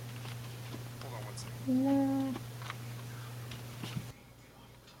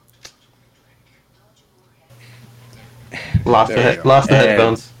 Lost There we go. lost the And-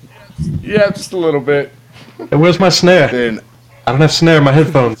 headphones. Yeah, just a little bit. Hey, where's my snare? Then I don't have snare in my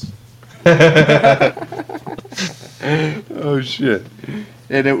headphones. oh shit.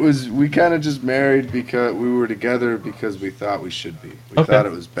 And we kind of just married because we were together because we thought we should be. We Okay. thought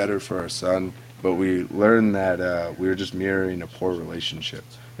it was better for our son, but we learned that we were just mirroring a poor relationship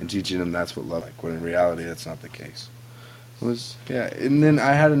and teaching him that's what love like, when in reality that's not the case. And then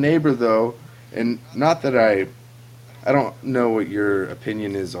I had a neighbor though, and not that I don't know what your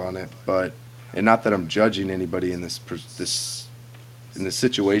opinion is on it, and not that I'm judging anybody in this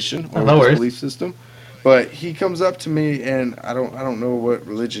situation or No this worries. belief system, but he comes up to me, and I don't know what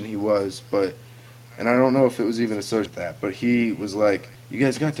religion he was, and I don't know if it was even associated with that, but he was like, "You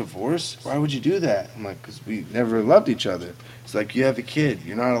guys got divorced? Why would you do that?" I'm like, "Because we never loved each other." It's like, "You have a kid.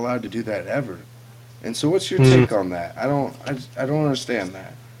 You're not allowed to do that ever." And so, what's your take on that? I don't understand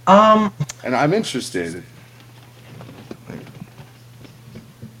that, and I'm interested. Like,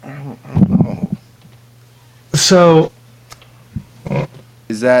 I don't know. So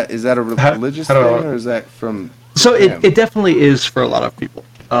Is that a religious how do I- thing, or is that from? So him? it definitely is for a lot of people.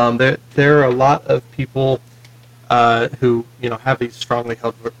 There are a lot of people who have these strongly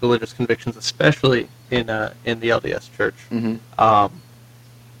held religious convictions, especially in the LDS Church. Mhm.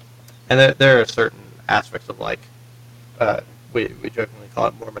 And there are certain aspects of we jokingly call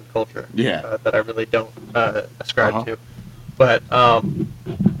it Mormon culture. Yeah. That I really don't ascribe Uh-huh. to, but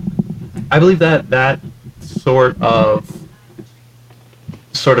I believe that sort of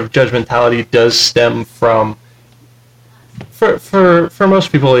judgmentality does stem from, for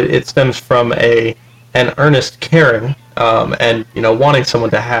most people, it stems from an earnest caring and wanting someone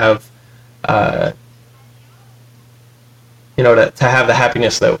to have to have the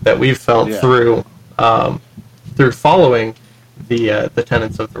happiness that we've felt Yeah. through following the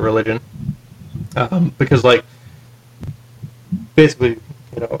tenets of the religion, because basically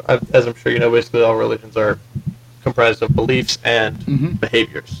as I'm sure basically all religions are comprised of beliefs and Mhm.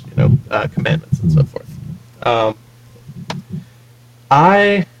 behaviors, commandments and so forth.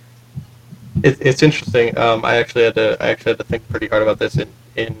 It's interesting. I actually had to think pretty hard about this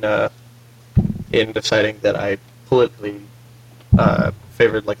in deciding that I politically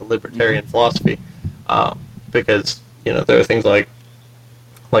favored a libertarian philosophy, because there are things like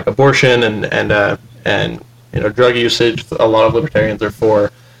abortion and drug usage. A lot of libertarians are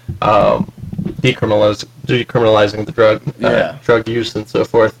for decriminalizing the drug use and so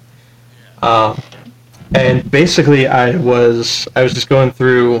forth. And basically, I was just going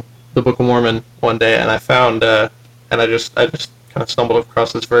through the Book of Mormon one day, and I found, and I just kind of stumbled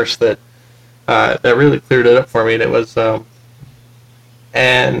across this verse that really cleared it up for me. And it was,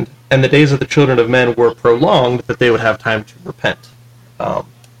 and the days of the children of men were prolonged, that they would have time to repent.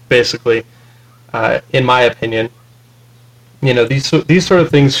 Basically, in my opinion, these sort of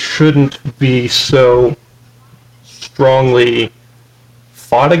things shouldn't be so strongly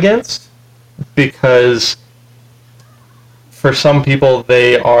fought against, because for some people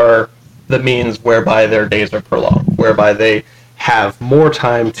they are the means whereby their days are prolonged, whereby they have more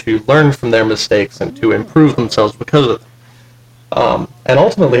time to learn from their mistakes and to improve themselves because of them. And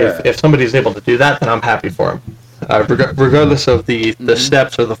ultimately, if somebody's able to do that, then I'm happy for them, regardless of the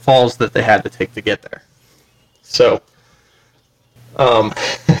steps or the falls that they had to take to get there. So, I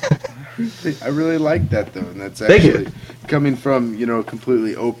really like that, though, and that's actually coming from a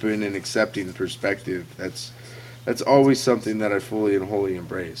completely open and accepting perspective. That's always something that I fully and wholly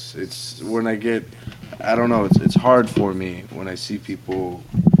embrace. It's when I don't know, it's hard for me when I see people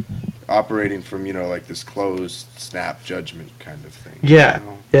operating from like this closed snap judgment kind of thing. Yeah,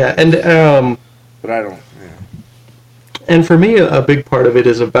 and but I don't. Yeah. And for me, a big part of it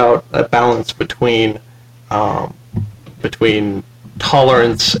is about a balance between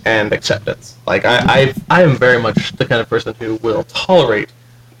tolerance and acceptance. Like I am very much the kind of person who will tolerate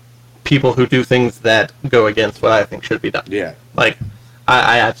people who do things that go against what I think should be done. Yeah. Like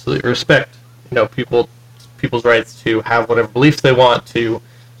I absolutely respect people's rights to have whatever beliefs they want, to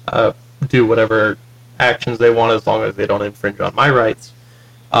do whatever actions they want, as long as they don't infringe on my rights.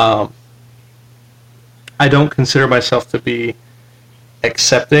 I don't consider myself to be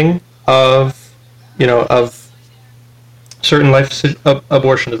accepting of certain life decisions.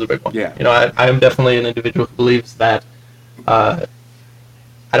 Abortion is a big one. Yeah. I am definitely an individual who believes that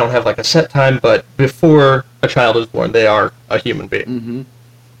I don't have like a set time, but before a child is born, they are a human being. Mm-hmm.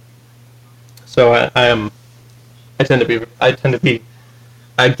 So I tend to be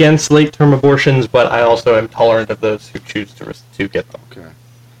against late-term abortions, but I also am tolerant of those who choose to get them. Okay.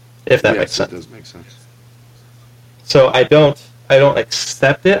 If that makes sense. It does make sense. So I don't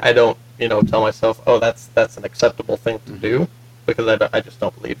accept it. I don't tell myself, oh, that's an acceptable thing to do, because I just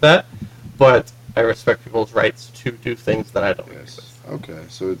don't believe that. But I respect people's rights to do things that I don't agree with. Okay,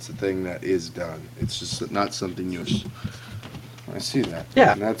 so it's a thing that is done. It's just not something I see that.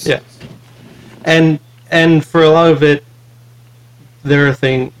 Yeah. And And for a lot of it, there are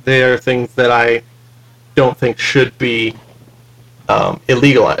things that I don't think should be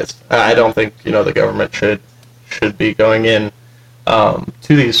illegalized. I don't think the government should be going in to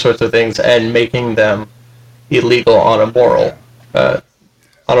these sorts of things and making them illegal on a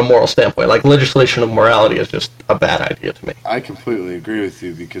moral standpoint. Like, legislation of morality is just a bad idea to me. I completely agree with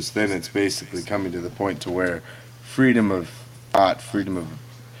you, because then it's basically coming to the point to where freedom of thought, free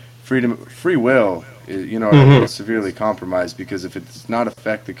will is severely compromised, because if it does not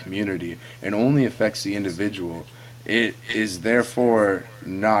affect the community and only affects the individual, it is therefore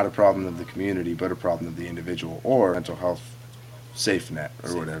not a problem of the community, but a problem of the individual or mental health safe net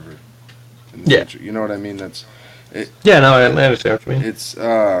or whatever. Future. You know what I mean? That's it. Yeah, no, I understand what you mean. It's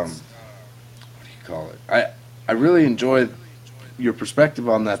what do you call it? I really enjoy your perspective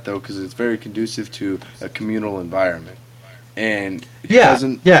on that, though, because it's very conducive to a communal environment, and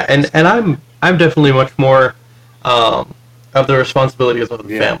and I'm definitely much more of the responsibilities of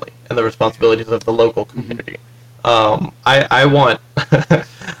the family and the responsibilities of the local community. I want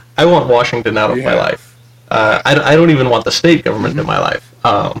I want Washington out of my life. I don't even want the state government in my life.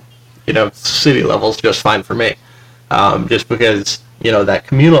 City level's just fine for me. Just because that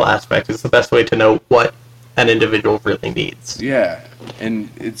communal aspect is the best way to know what an individual really needs. Yeah, and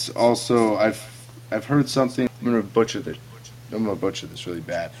it's also I've heard something. I'm gonna butcher this really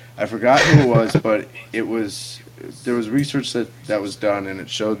bad. I forgot who it was, but there was research that was done, and it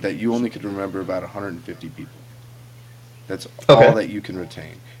showed that you only could remember about 150 people. That's all that you can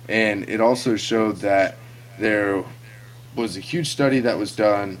retain. And it also showed that there was a huge study that was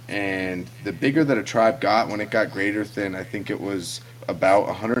done, and the bigger that a tribe got, when it got greater than, I think it was about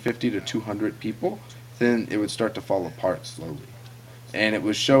 150 to 200 people, then it would start to fall apart slowly. And it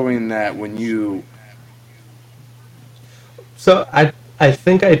was showing that when you... So I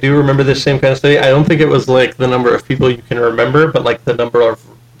think I do remember this same kind of study. I don't think it was like the number of people you can remember, but like the number of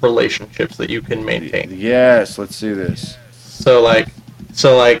relationships that you can maintain. Yes, let's do this. So like,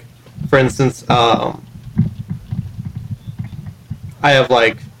 for instance, I have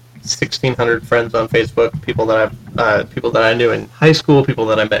like 1,600 friends on Facebook. People that I knew in high school, people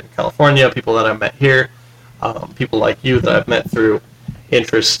that I met in California, people that I met here, people like you that I've met through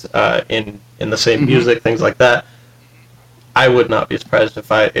interest in the same music, things like that, I would not be surprised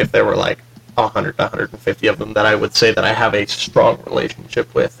if there were like 100 to 150 of them that I would say that I have a strong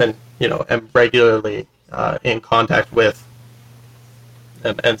relationship with, and am regularly in contact with,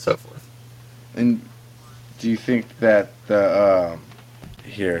 and so forth. And do you think that the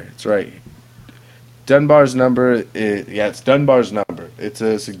here it's right? Dunbar's number, it's Dunbar's number. It's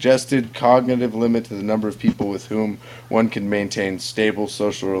a suggested cognitive limit to the number of people with whom one can maintain stable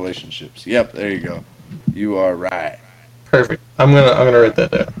social relationships. Yep, there you go. You are right. Perfect. I'm gonna write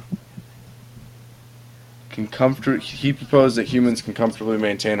that down. He proposed that humans can comfortably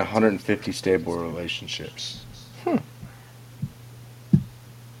maintain 150 stable relationships.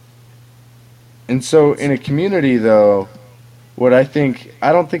 And so in a community, though, I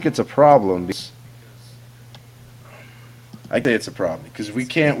don't think it's a problem. I say it's a problem because we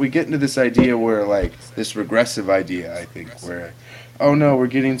get into this idea where, like, this regressive idea, I think, where, oh no, we're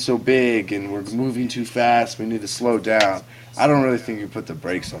getting so big and we're moving too fast, we need to slow down. I don't really think you put the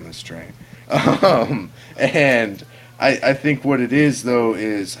brakes on this train. And I think what it is, though,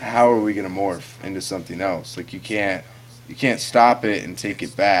 is how are we going to morph into something else? Like, you can't stop it and take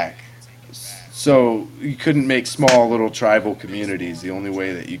it back. So you couldn't make small little tribal communities. The only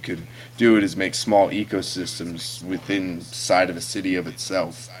way that you could do it is make small ecosystems inside of a city of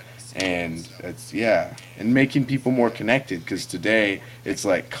itself. And and making people more connected, because today it's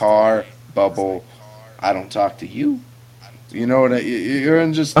like car, bubble, I don't talk to you. You know what you're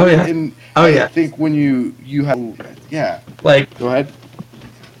in just I think when you have like go ahead.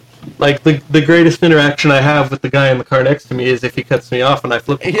 Like the greatest interaction I have with the guy in the car next to me is if he cuts me off and I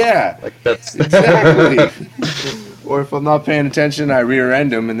flip him. Yeah, like that's exactly. Or if I'm not paying attention, I rear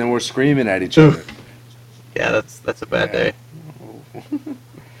end him, and then we're screaming at each other. Yeah, that's a bad day.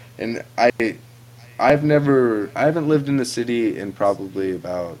 And I haven't lived in the city in probably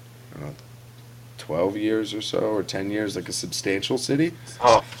about 12 years or so, or 10 years, like a substantial city.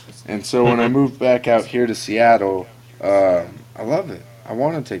 Oh. And so when I moved back out here to Seattle, I love it. I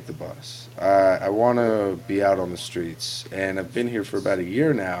want to take the bus. I want to be out on the streets. And I've been here for about a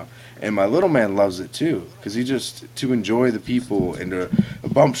year now. And my little man loves it too. Because to enjoy the people and to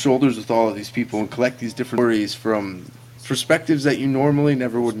bump shoulders with all of these people and collect these different stories from perspectives that you normally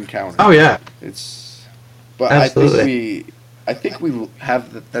never would encounter. Oh, yeah. But absolutely. I think we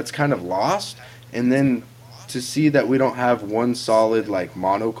have that's kind of lost. And then to see that we don't have one solid, like,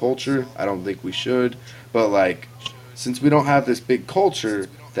 monoculture, I don't think we should. But, like, since we don't have this big culture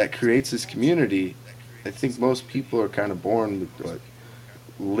that creates this community, I think most people are kind of born to, like,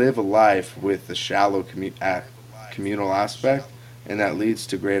 live a life with a shallow communal aspect, and that leads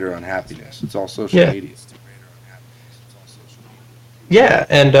to greater unhappiness. It's all social media. Yeah,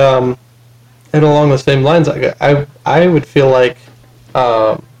 and along the same lines, I would feel like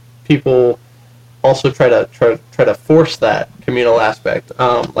people also try to force that communal aspect.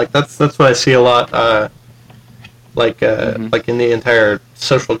 Like that's what I see a lot. Like in the entire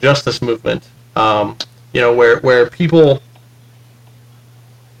social justice movement, where people,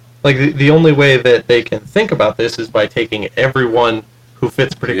 like the only way that they can think about this is by taking everyone who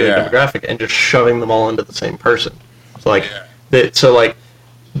fits a particular demographic and just shoving them all into the same person. So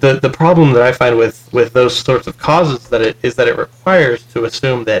the problem that I find with those sorts of causes is that it requires to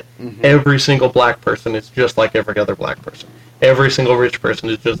assume that every single black person is just like every other black person. Every single rich person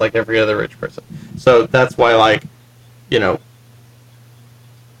is just like every other rich person. So that's why, like, they'll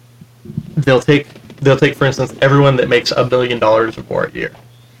take for instance everyone that makes $1 million or more a year,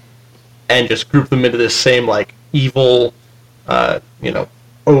 and just group them into this same, like, evil,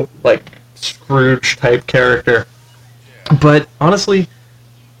 like Scrooge type character. But honestly,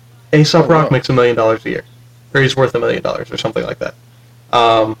 Aesop Rock makes $1 million a year, or he's worth $1 million or something like that.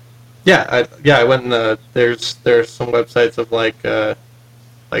 I went and there's some websites of like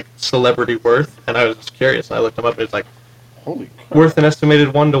celebrity worth, and I was just curious, and I looked them up, and it's like, holy crap, worth an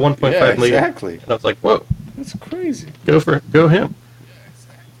estimated 1 to 1.5 million. Exactly. And I was like, whoa, that's crazy. Go him.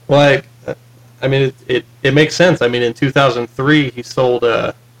 Like, I mean, it makes sense. I mean, in 2003, he sold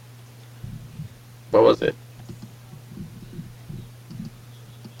what was it?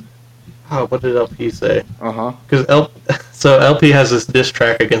 Oh, what did LP say? Because LP has this diss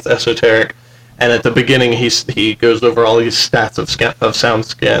track against Esoteric, and at the beginning he goes over all these stats of sound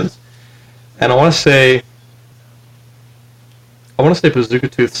scans, and I want to say Bazooka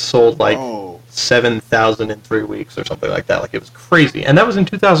Tooth sold like 7,000 in 3 weeks or something like that. Like, it was crazy, and that was in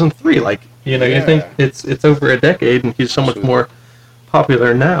 2003. Like, you think it's over a decade, and he's so much more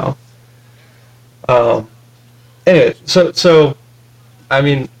popular now. Anyway, so I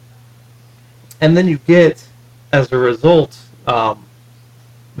mean. And then you get, as a result,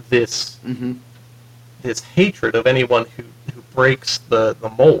 this Mm-hmm. this hatred of anyone who breaks the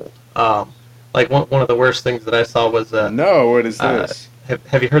mold. Like one of the worst things that I saw was No, what is this?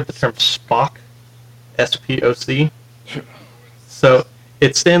 have you heard the term SPOC? SPOC. So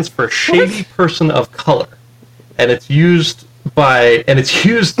it stands for shady person of color, and it's used by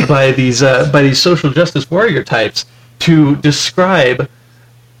these social justice warrior types to describe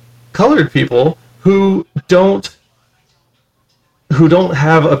colored people who don't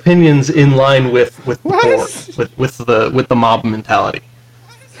have opinions in line with the board, with the mob mentality.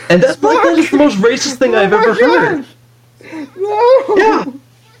 And that's like that is the most racist thing I've ever heard. No. Yeah.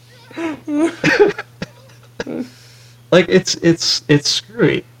 Like it's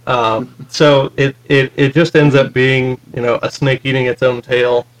screwy. So it just ends up being, you know, a snake eating its own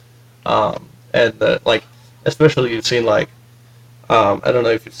tail. And like, especially you've seen like, I don't know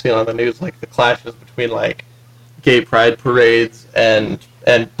if you've seen on the news like the clashes between like gay pride parades and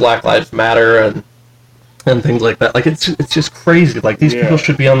Black Lives Matter and things like that. Like it's just crazy. Like these people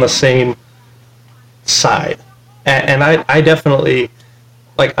should be on the same side. And I definitely,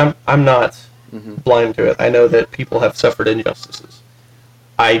 like, I'm not blind to it. I know that people have suffered injustices.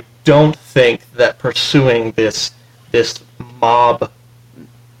 I don't think that pursuing this mob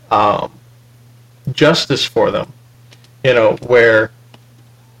justice for them, you know, where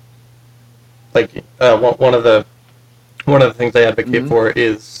like one of the things I advocate for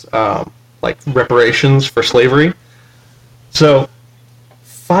is like reparations for slavery. So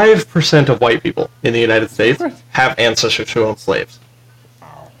 5% of white people in the United States have ancestors who own slaves.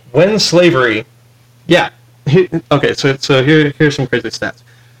 When slavery, okay, so here's some crazy stats.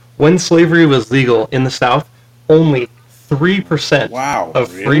 When slavery was legal in the South, only 3%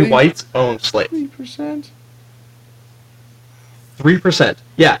 of free whites owned slaves. 3%? 3%,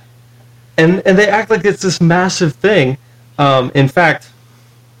 yeah. And they act like it's this massive thing. In fact,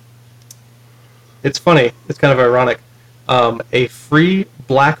 it's funny, it's kind of ironic. A free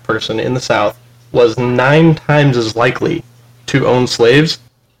black person in the South was 9 times as likely to own slaves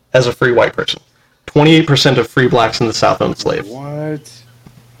as a free white person. 28% of free blacks in the South own slaves. What?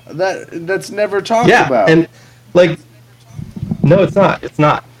 That's never talked about. Yeah, and like, no, it's not. It's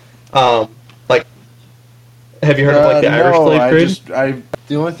not. Like, have you heard of like the Irish slave trade?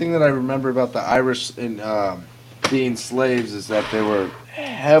 The only thing that I remember about the Irish in being slaves is that they were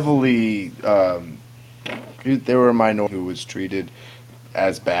heavily they were a minority who was treated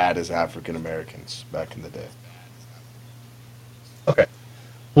as bad as African Americans back in the day. Okay.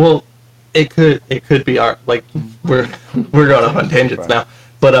 Well, it could be like we're going off on tangents now,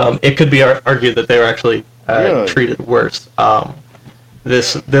 but it could be argued that they were actually treated worse.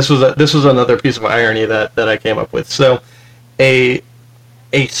 This was another piece of irony that I came up with. So, a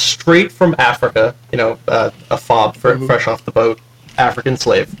straight from Africa, you know, a fob fresh off the boat African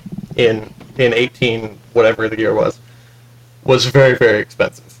slave in 18 whatever the year was very, very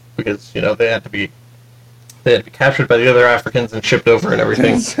expensive because, you know, they had to be captured by the other Africans and shipped over and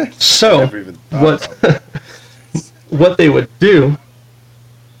everything. So what they would do,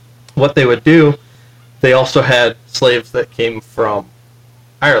 they also had slaves that came from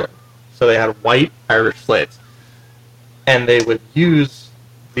Ireland. So they had white Irish slaves. And they would use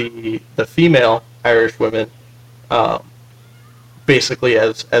the female Irish women basically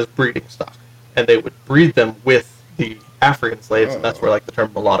as breeding stock. And they would breed them with the African slaves, and that's where like the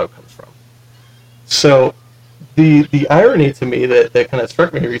term mulatto comes from. So the irony to me that kind of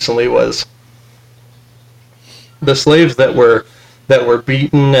struck me recently was the slaves that were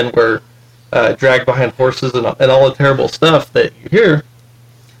beaten and were dragged behind horses and all the terrible stuff that you hear.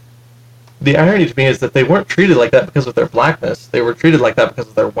 The irony to me is that they weren't treated like that because of their blackness. They were treated like that because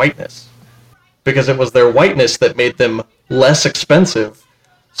of their whiteness. Because it was their whiteness that made them less expensive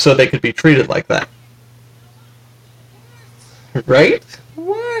so they could be treated like that. Right?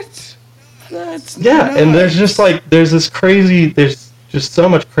 What? That's nuts. And there's just like, there's just so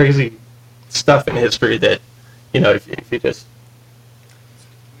much crazy stuff in history that, you know, if you just...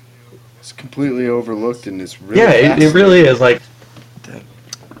 It's completely overlooked and it's really it really is, like...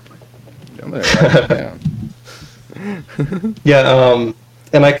 I'm gonna write it down. Yeah,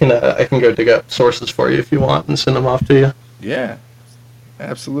 and I can go dig up sources for you if you want and send them off to you. Yeah,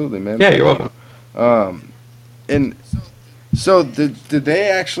 absolutely, man. Yeah, you're welcome. And so did they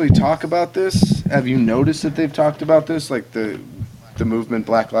actually talk about this? Have you noticed that they've talked about this, like the movement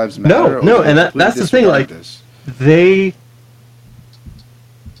Black Lives Matter? No, and that's the thing. Like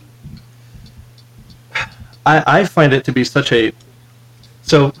I find it to be such a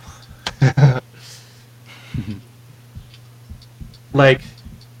so. Like,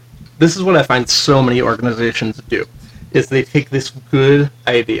 this is what I find so many organizations do. is they take this good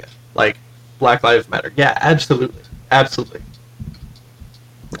idea, like Black Lives Matter. Yeah, absolutely, absolutely.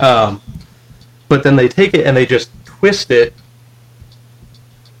 But then they take it and they just twist it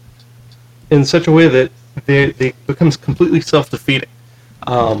in such a way that they becomes completely self-defeating.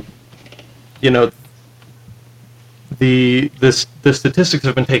 You know, the statistics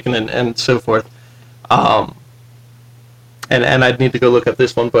have been taken and so forth. And I'd need to go look at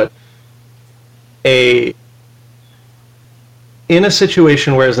this one, but in a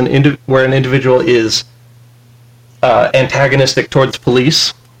situation where an individual is antagonistic towards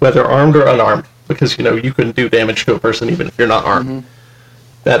police, whether armed or unarmed, because you couldn't do damage to a person even if you're not armed. Mm-hmm.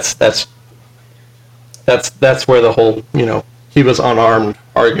 That's where the whole he was unarmed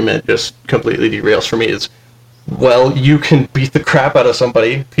argument just completely derails for me. Is, well, you can beat the crap out of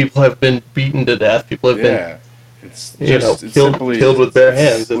somebody. People have been beaten to death. People have been it's killed with bare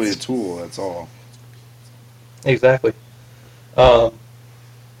hands. It's simply a tool. That's all. Exactly. So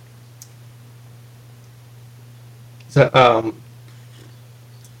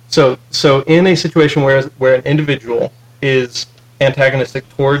in a situation where an individual is antagonistic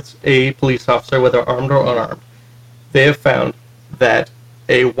towards a police officer, whether armed or unarmed, they have found that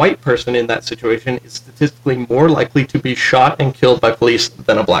a white person in that situation is statistically more likely to be shot and killed by police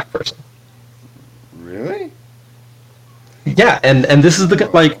than a black person. Really? Yeah, and this is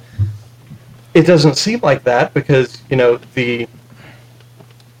it doesn't seem like that because the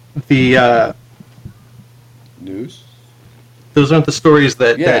news. Those aren't the stories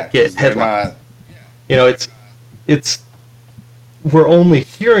that get headlines. It's we're only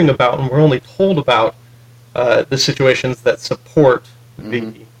hearing about and we're only told about the situations that support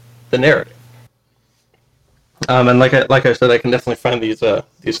the narrative. And like I said, I can definitely find these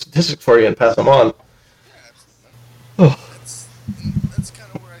statistics for you and pass them on. Oh. That's kind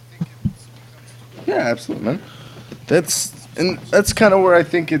of where I think it. Yeah, absolutely, man. That's kind of where I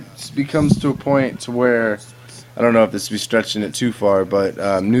think it becomes to a point to where I don't know if this would be stretching it too far,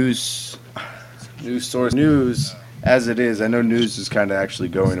 but news as it is. I know news is kind of actually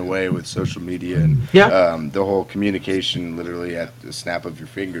going away with social media and the whole communication literally at the snap of your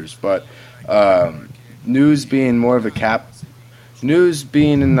fingers. But news being more of news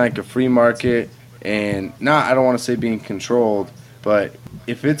being in like a free market and I don't want to say being controlled, but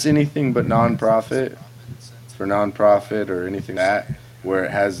if it's anything but nonprofit or anything like that where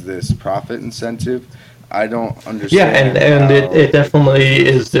it has this profit incentive, I don't understand. Yeah, and it definitely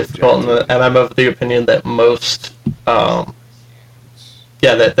is difficult, and I'm of the opinion that most, that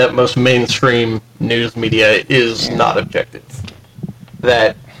most mainstream news media is not objective.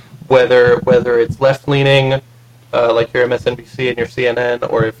 That whether it's left leaning, like your MSNBC and your CNN,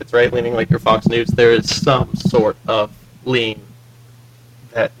 or if it's right leaning like your Fox News, there is some sort of lean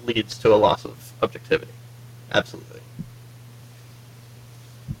that leads to a loss of objectivity. Absolutely.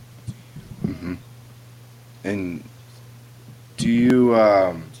 Mm-hmm. And do you,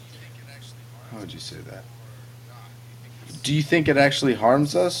 how would you say that? Do you think it actually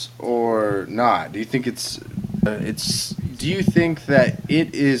harms us or not? Do you think do you think that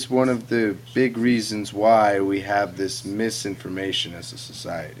it is one of the big reasons why we have this misinformation as a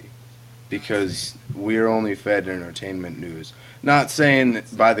society? Because we're only fed entertainment news. Not saying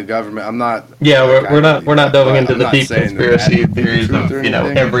that by the government. I'm not. Yeah, we're not delving into the deep conspiracy theories of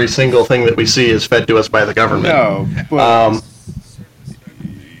every single thing that we see is fed to us by the government. No, but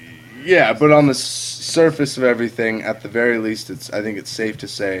but on the surface of everything, at the very least, I think it's safe to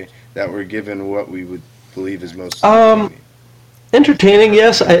say that we're given what we would believe is most entertaining.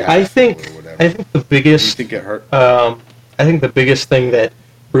 Yes, I think the biggest. Do you think it hurt? I think the biggest thing that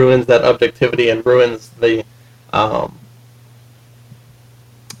ruins that objectivity and ruins the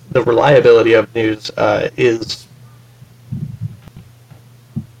reliability of news is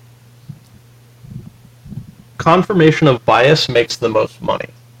confirmation of bias makes the most money.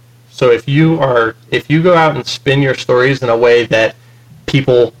 So if you go out and spin your stories in a way that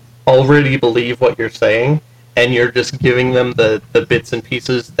people already believe what you're saying, and you're just giving them the bits and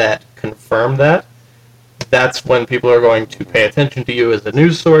pieces that confirm that, that's when people are going to pay attention to you as a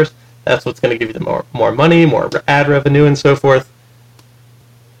news source. That's what's going to give you the more money, more ad revenue, and so forth.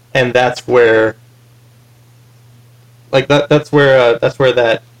 And that's where, that's where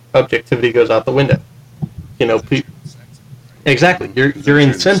that objectivity goes out the window. Exactly. You're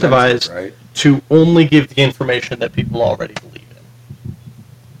incentivized to only give the information that people already believe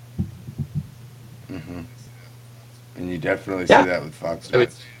in. Mm-hmm. And you definitely see that with Fox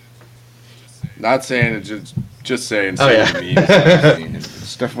News. Not saying it, just saying. Oh yeah.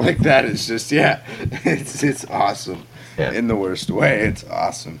 Stuff like that is just it's awesome. Yeah. In the worst way, it's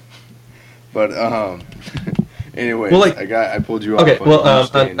awesome. But Anyways, Well, like, I pulled you okay. off. Well,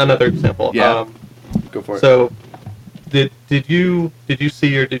 another example. Yeah. Go for it. So, did you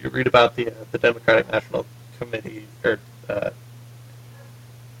see or did you read about the Democratic National Committee or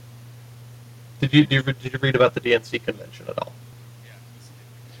did you read about the DNC convention at all?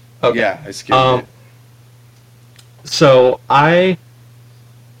 Okay. Yeah, I skimmed it. So I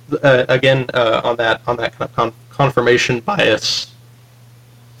again on that kind of confirmation bias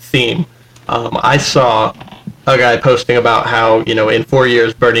theme, I saw a guy posting about how in 4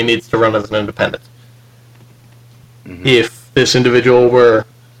 years Bernie needs to run as an independent. Mm-hmm. If this individual were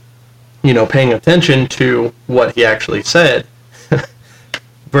paying attention to what he actually said,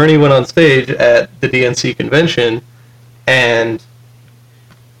 Bernie went on stage at the DNC convention and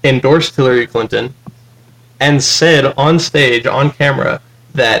endorsed Hillary Clinton and said on stage, on camera,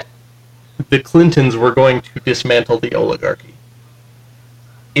 that the Clintons were going to dismantle the oligarchy.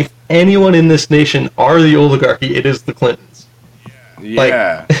 If anyone in this nation are the oligarchy, it is the Clintons.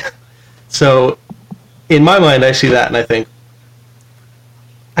 Yeah. So, in my mind, I see that and I think,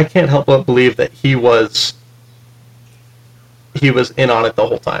 I can't help but believe that he was in on it the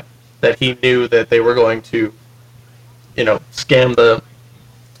whole time. That he knew that they were going to, scam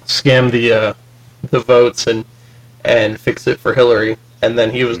the votes and fix it for Hillary, and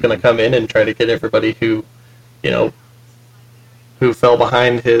then he was going to come in and try to get everybody who fell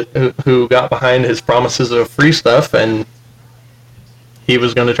behind who got behind his promises of free stuff, and he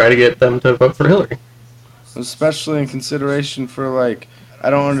was going to try to get them to vote for Hillary. Especially in consideration for, I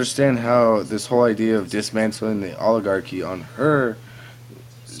don't understand how this whole idea of dismantling the oligarchy on her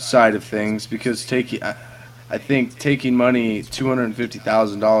side of things, because I think taking money,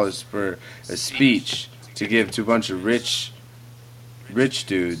 $250,000 for a speech to give to a bunch of rich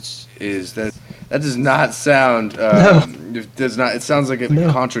dudes that does not sound it does not. It sounds like it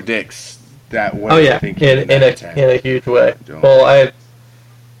contradicts that way. Oh yeah, in a huge way. Well,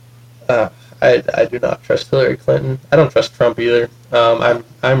 I do not trust Hillary Clinton. I don't trust Trump either.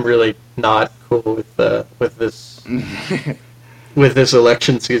 I'm really not cool with this with this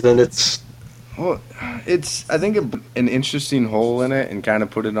election season. It's I think an interesting hole in it, and kind of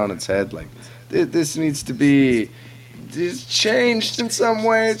put it on its head. This needs to be changed in some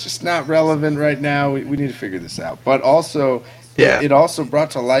way. It's just not relevant right now. We need to figure this out. But also, it also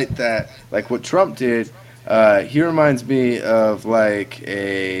brought to light that what Trump did. He reminds me of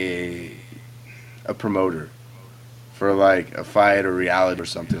a promoter for a fight or reality or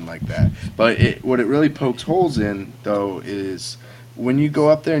something like that. But what it really pokes holes in, though, is when you go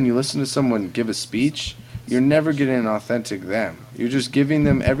up there and you listen to someone give a speech, you're never getting an authentic them. You're just giving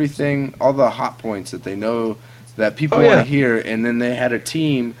them everything, all the hot points that they know that people want to hear, and then they had a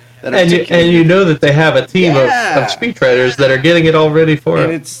team that you know that they have a team of speechwriters that are getting it all ready for it.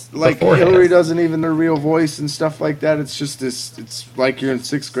 And it's beforehand. Hillary doesn't even her real voice and stuff like that. It's just this. It's like you're in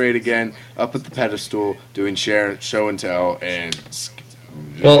 6th grade again, up at the pedestal doing show and tell. And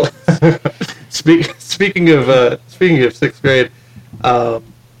well, speaking of 6th grade,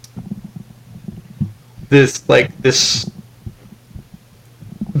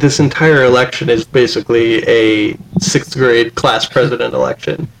 this entire election is basically a 6th grade class president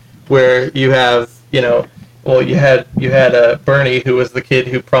election, where you have, you had Bernie, who was the kid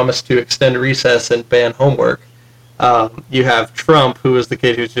who promised to extend recess and ban homework. You have Trump, who is the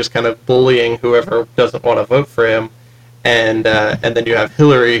kid who's just kind of bullying whoever doesn't want to vote for him, and then you have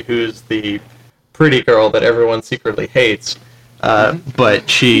Hillary, who's the pretty girl that everyone secretly hates, but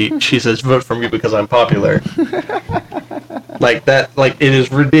she says vote for me because I'm popular. It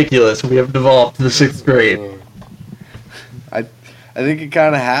is ridiculous. We have devolved to the 6th grade. I think it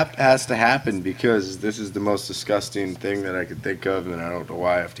kind of has to happen, because this is the most disgusting thing that I could think of, and I don't know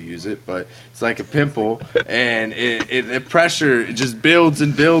why I have to use it, but it's like a pimple, and the pressure just builds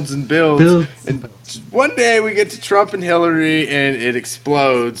and builds and builds. And one day we get to Trump and Hillary, and it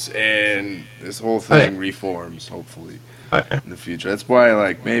explodes, and this whole thing reforms, hopefully, in the future. That's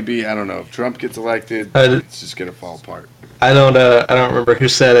why, maybe, I don't know, if Trump gets elected, it's just going to fall apart. I don't remember who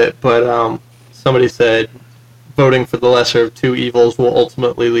said it, but somebody said, voting for the lesser of two evils will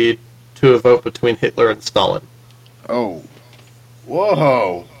ultimately lead to a vote between Hitler and Stalin. Oh.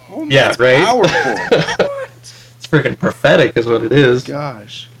 Whoa. Oh, yeah, right? Powerful. What? It's freaking prophetic is what it is.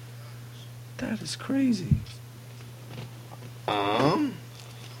 Gosh. That is crazy.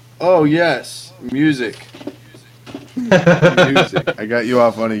 Oh, yes. Music. Music. I got you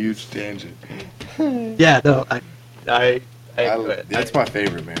off on a huge tangent. Yeah, no, I that's my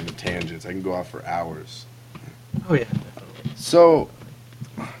favorite, man, the tangents. I can go off for hours. Oh, yeah. So,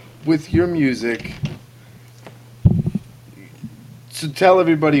 with your music, So tell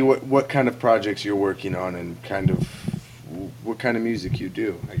everybody what kind of projects you're working on and kind of what kind of music you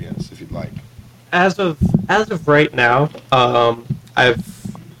do, I guess, if you'd like. As of right now, I've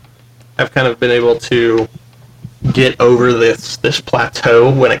kind of been able to get over this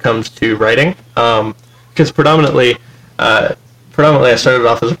plateau when it comes to writing, because predominantly I started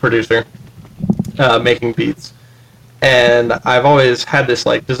off as a producer, making beats, and I've always had this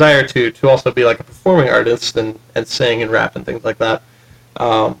like desire to also be like a performing artist and sing and rap and things like that.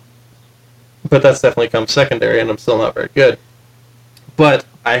 But that's definitely come secondary, and I'm still not very good. But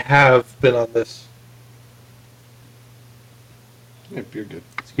I have been on this. Yep, you're good.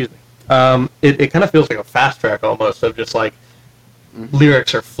 Excuse me. It kind of feels like a fast track almost of just like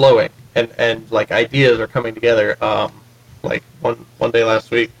lyrics are flowing and like ideas are coming together. Like one day last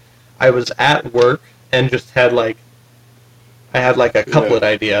week, I was at work and just had like a couplet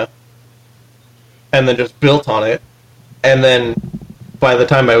idea, and then just built on it, and then by the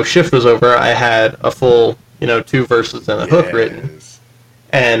time my shift was over, I had a full 2 verses and a hook written,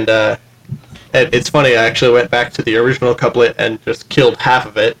 and it's funny. I actually went back to the original couplet and just killed half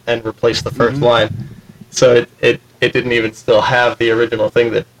of it and replaced the first line, so it didn't even still have the original thing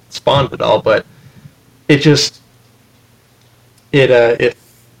that spawned it all, but it just it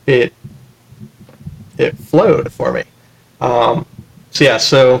flowed for me.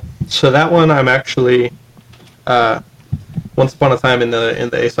 So that one I'm actually once upon a time in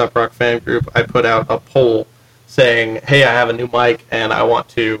the Aesop Rock fan group, I put out a poll saying, "Hey, I have a new mic and I want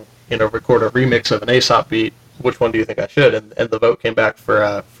to record a remix of an Aesop beat. Which one do you think I should?" And the vote came back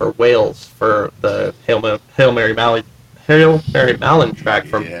for Wales for the Hail Mary Mallon track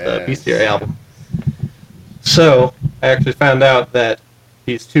from the Bestiary album. So I actually found out that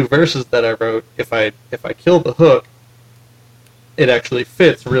these 2 verses that I wrote, if I kill the hook, it actually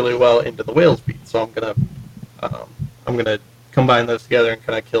fits really well into the Wales beat. So I'm gonna combine those together and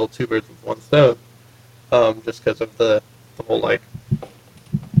kind of kill 2 birds with 1 stone, just because of the whole like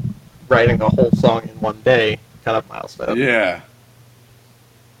writing a whole song in one day kind of milestone. Yeah.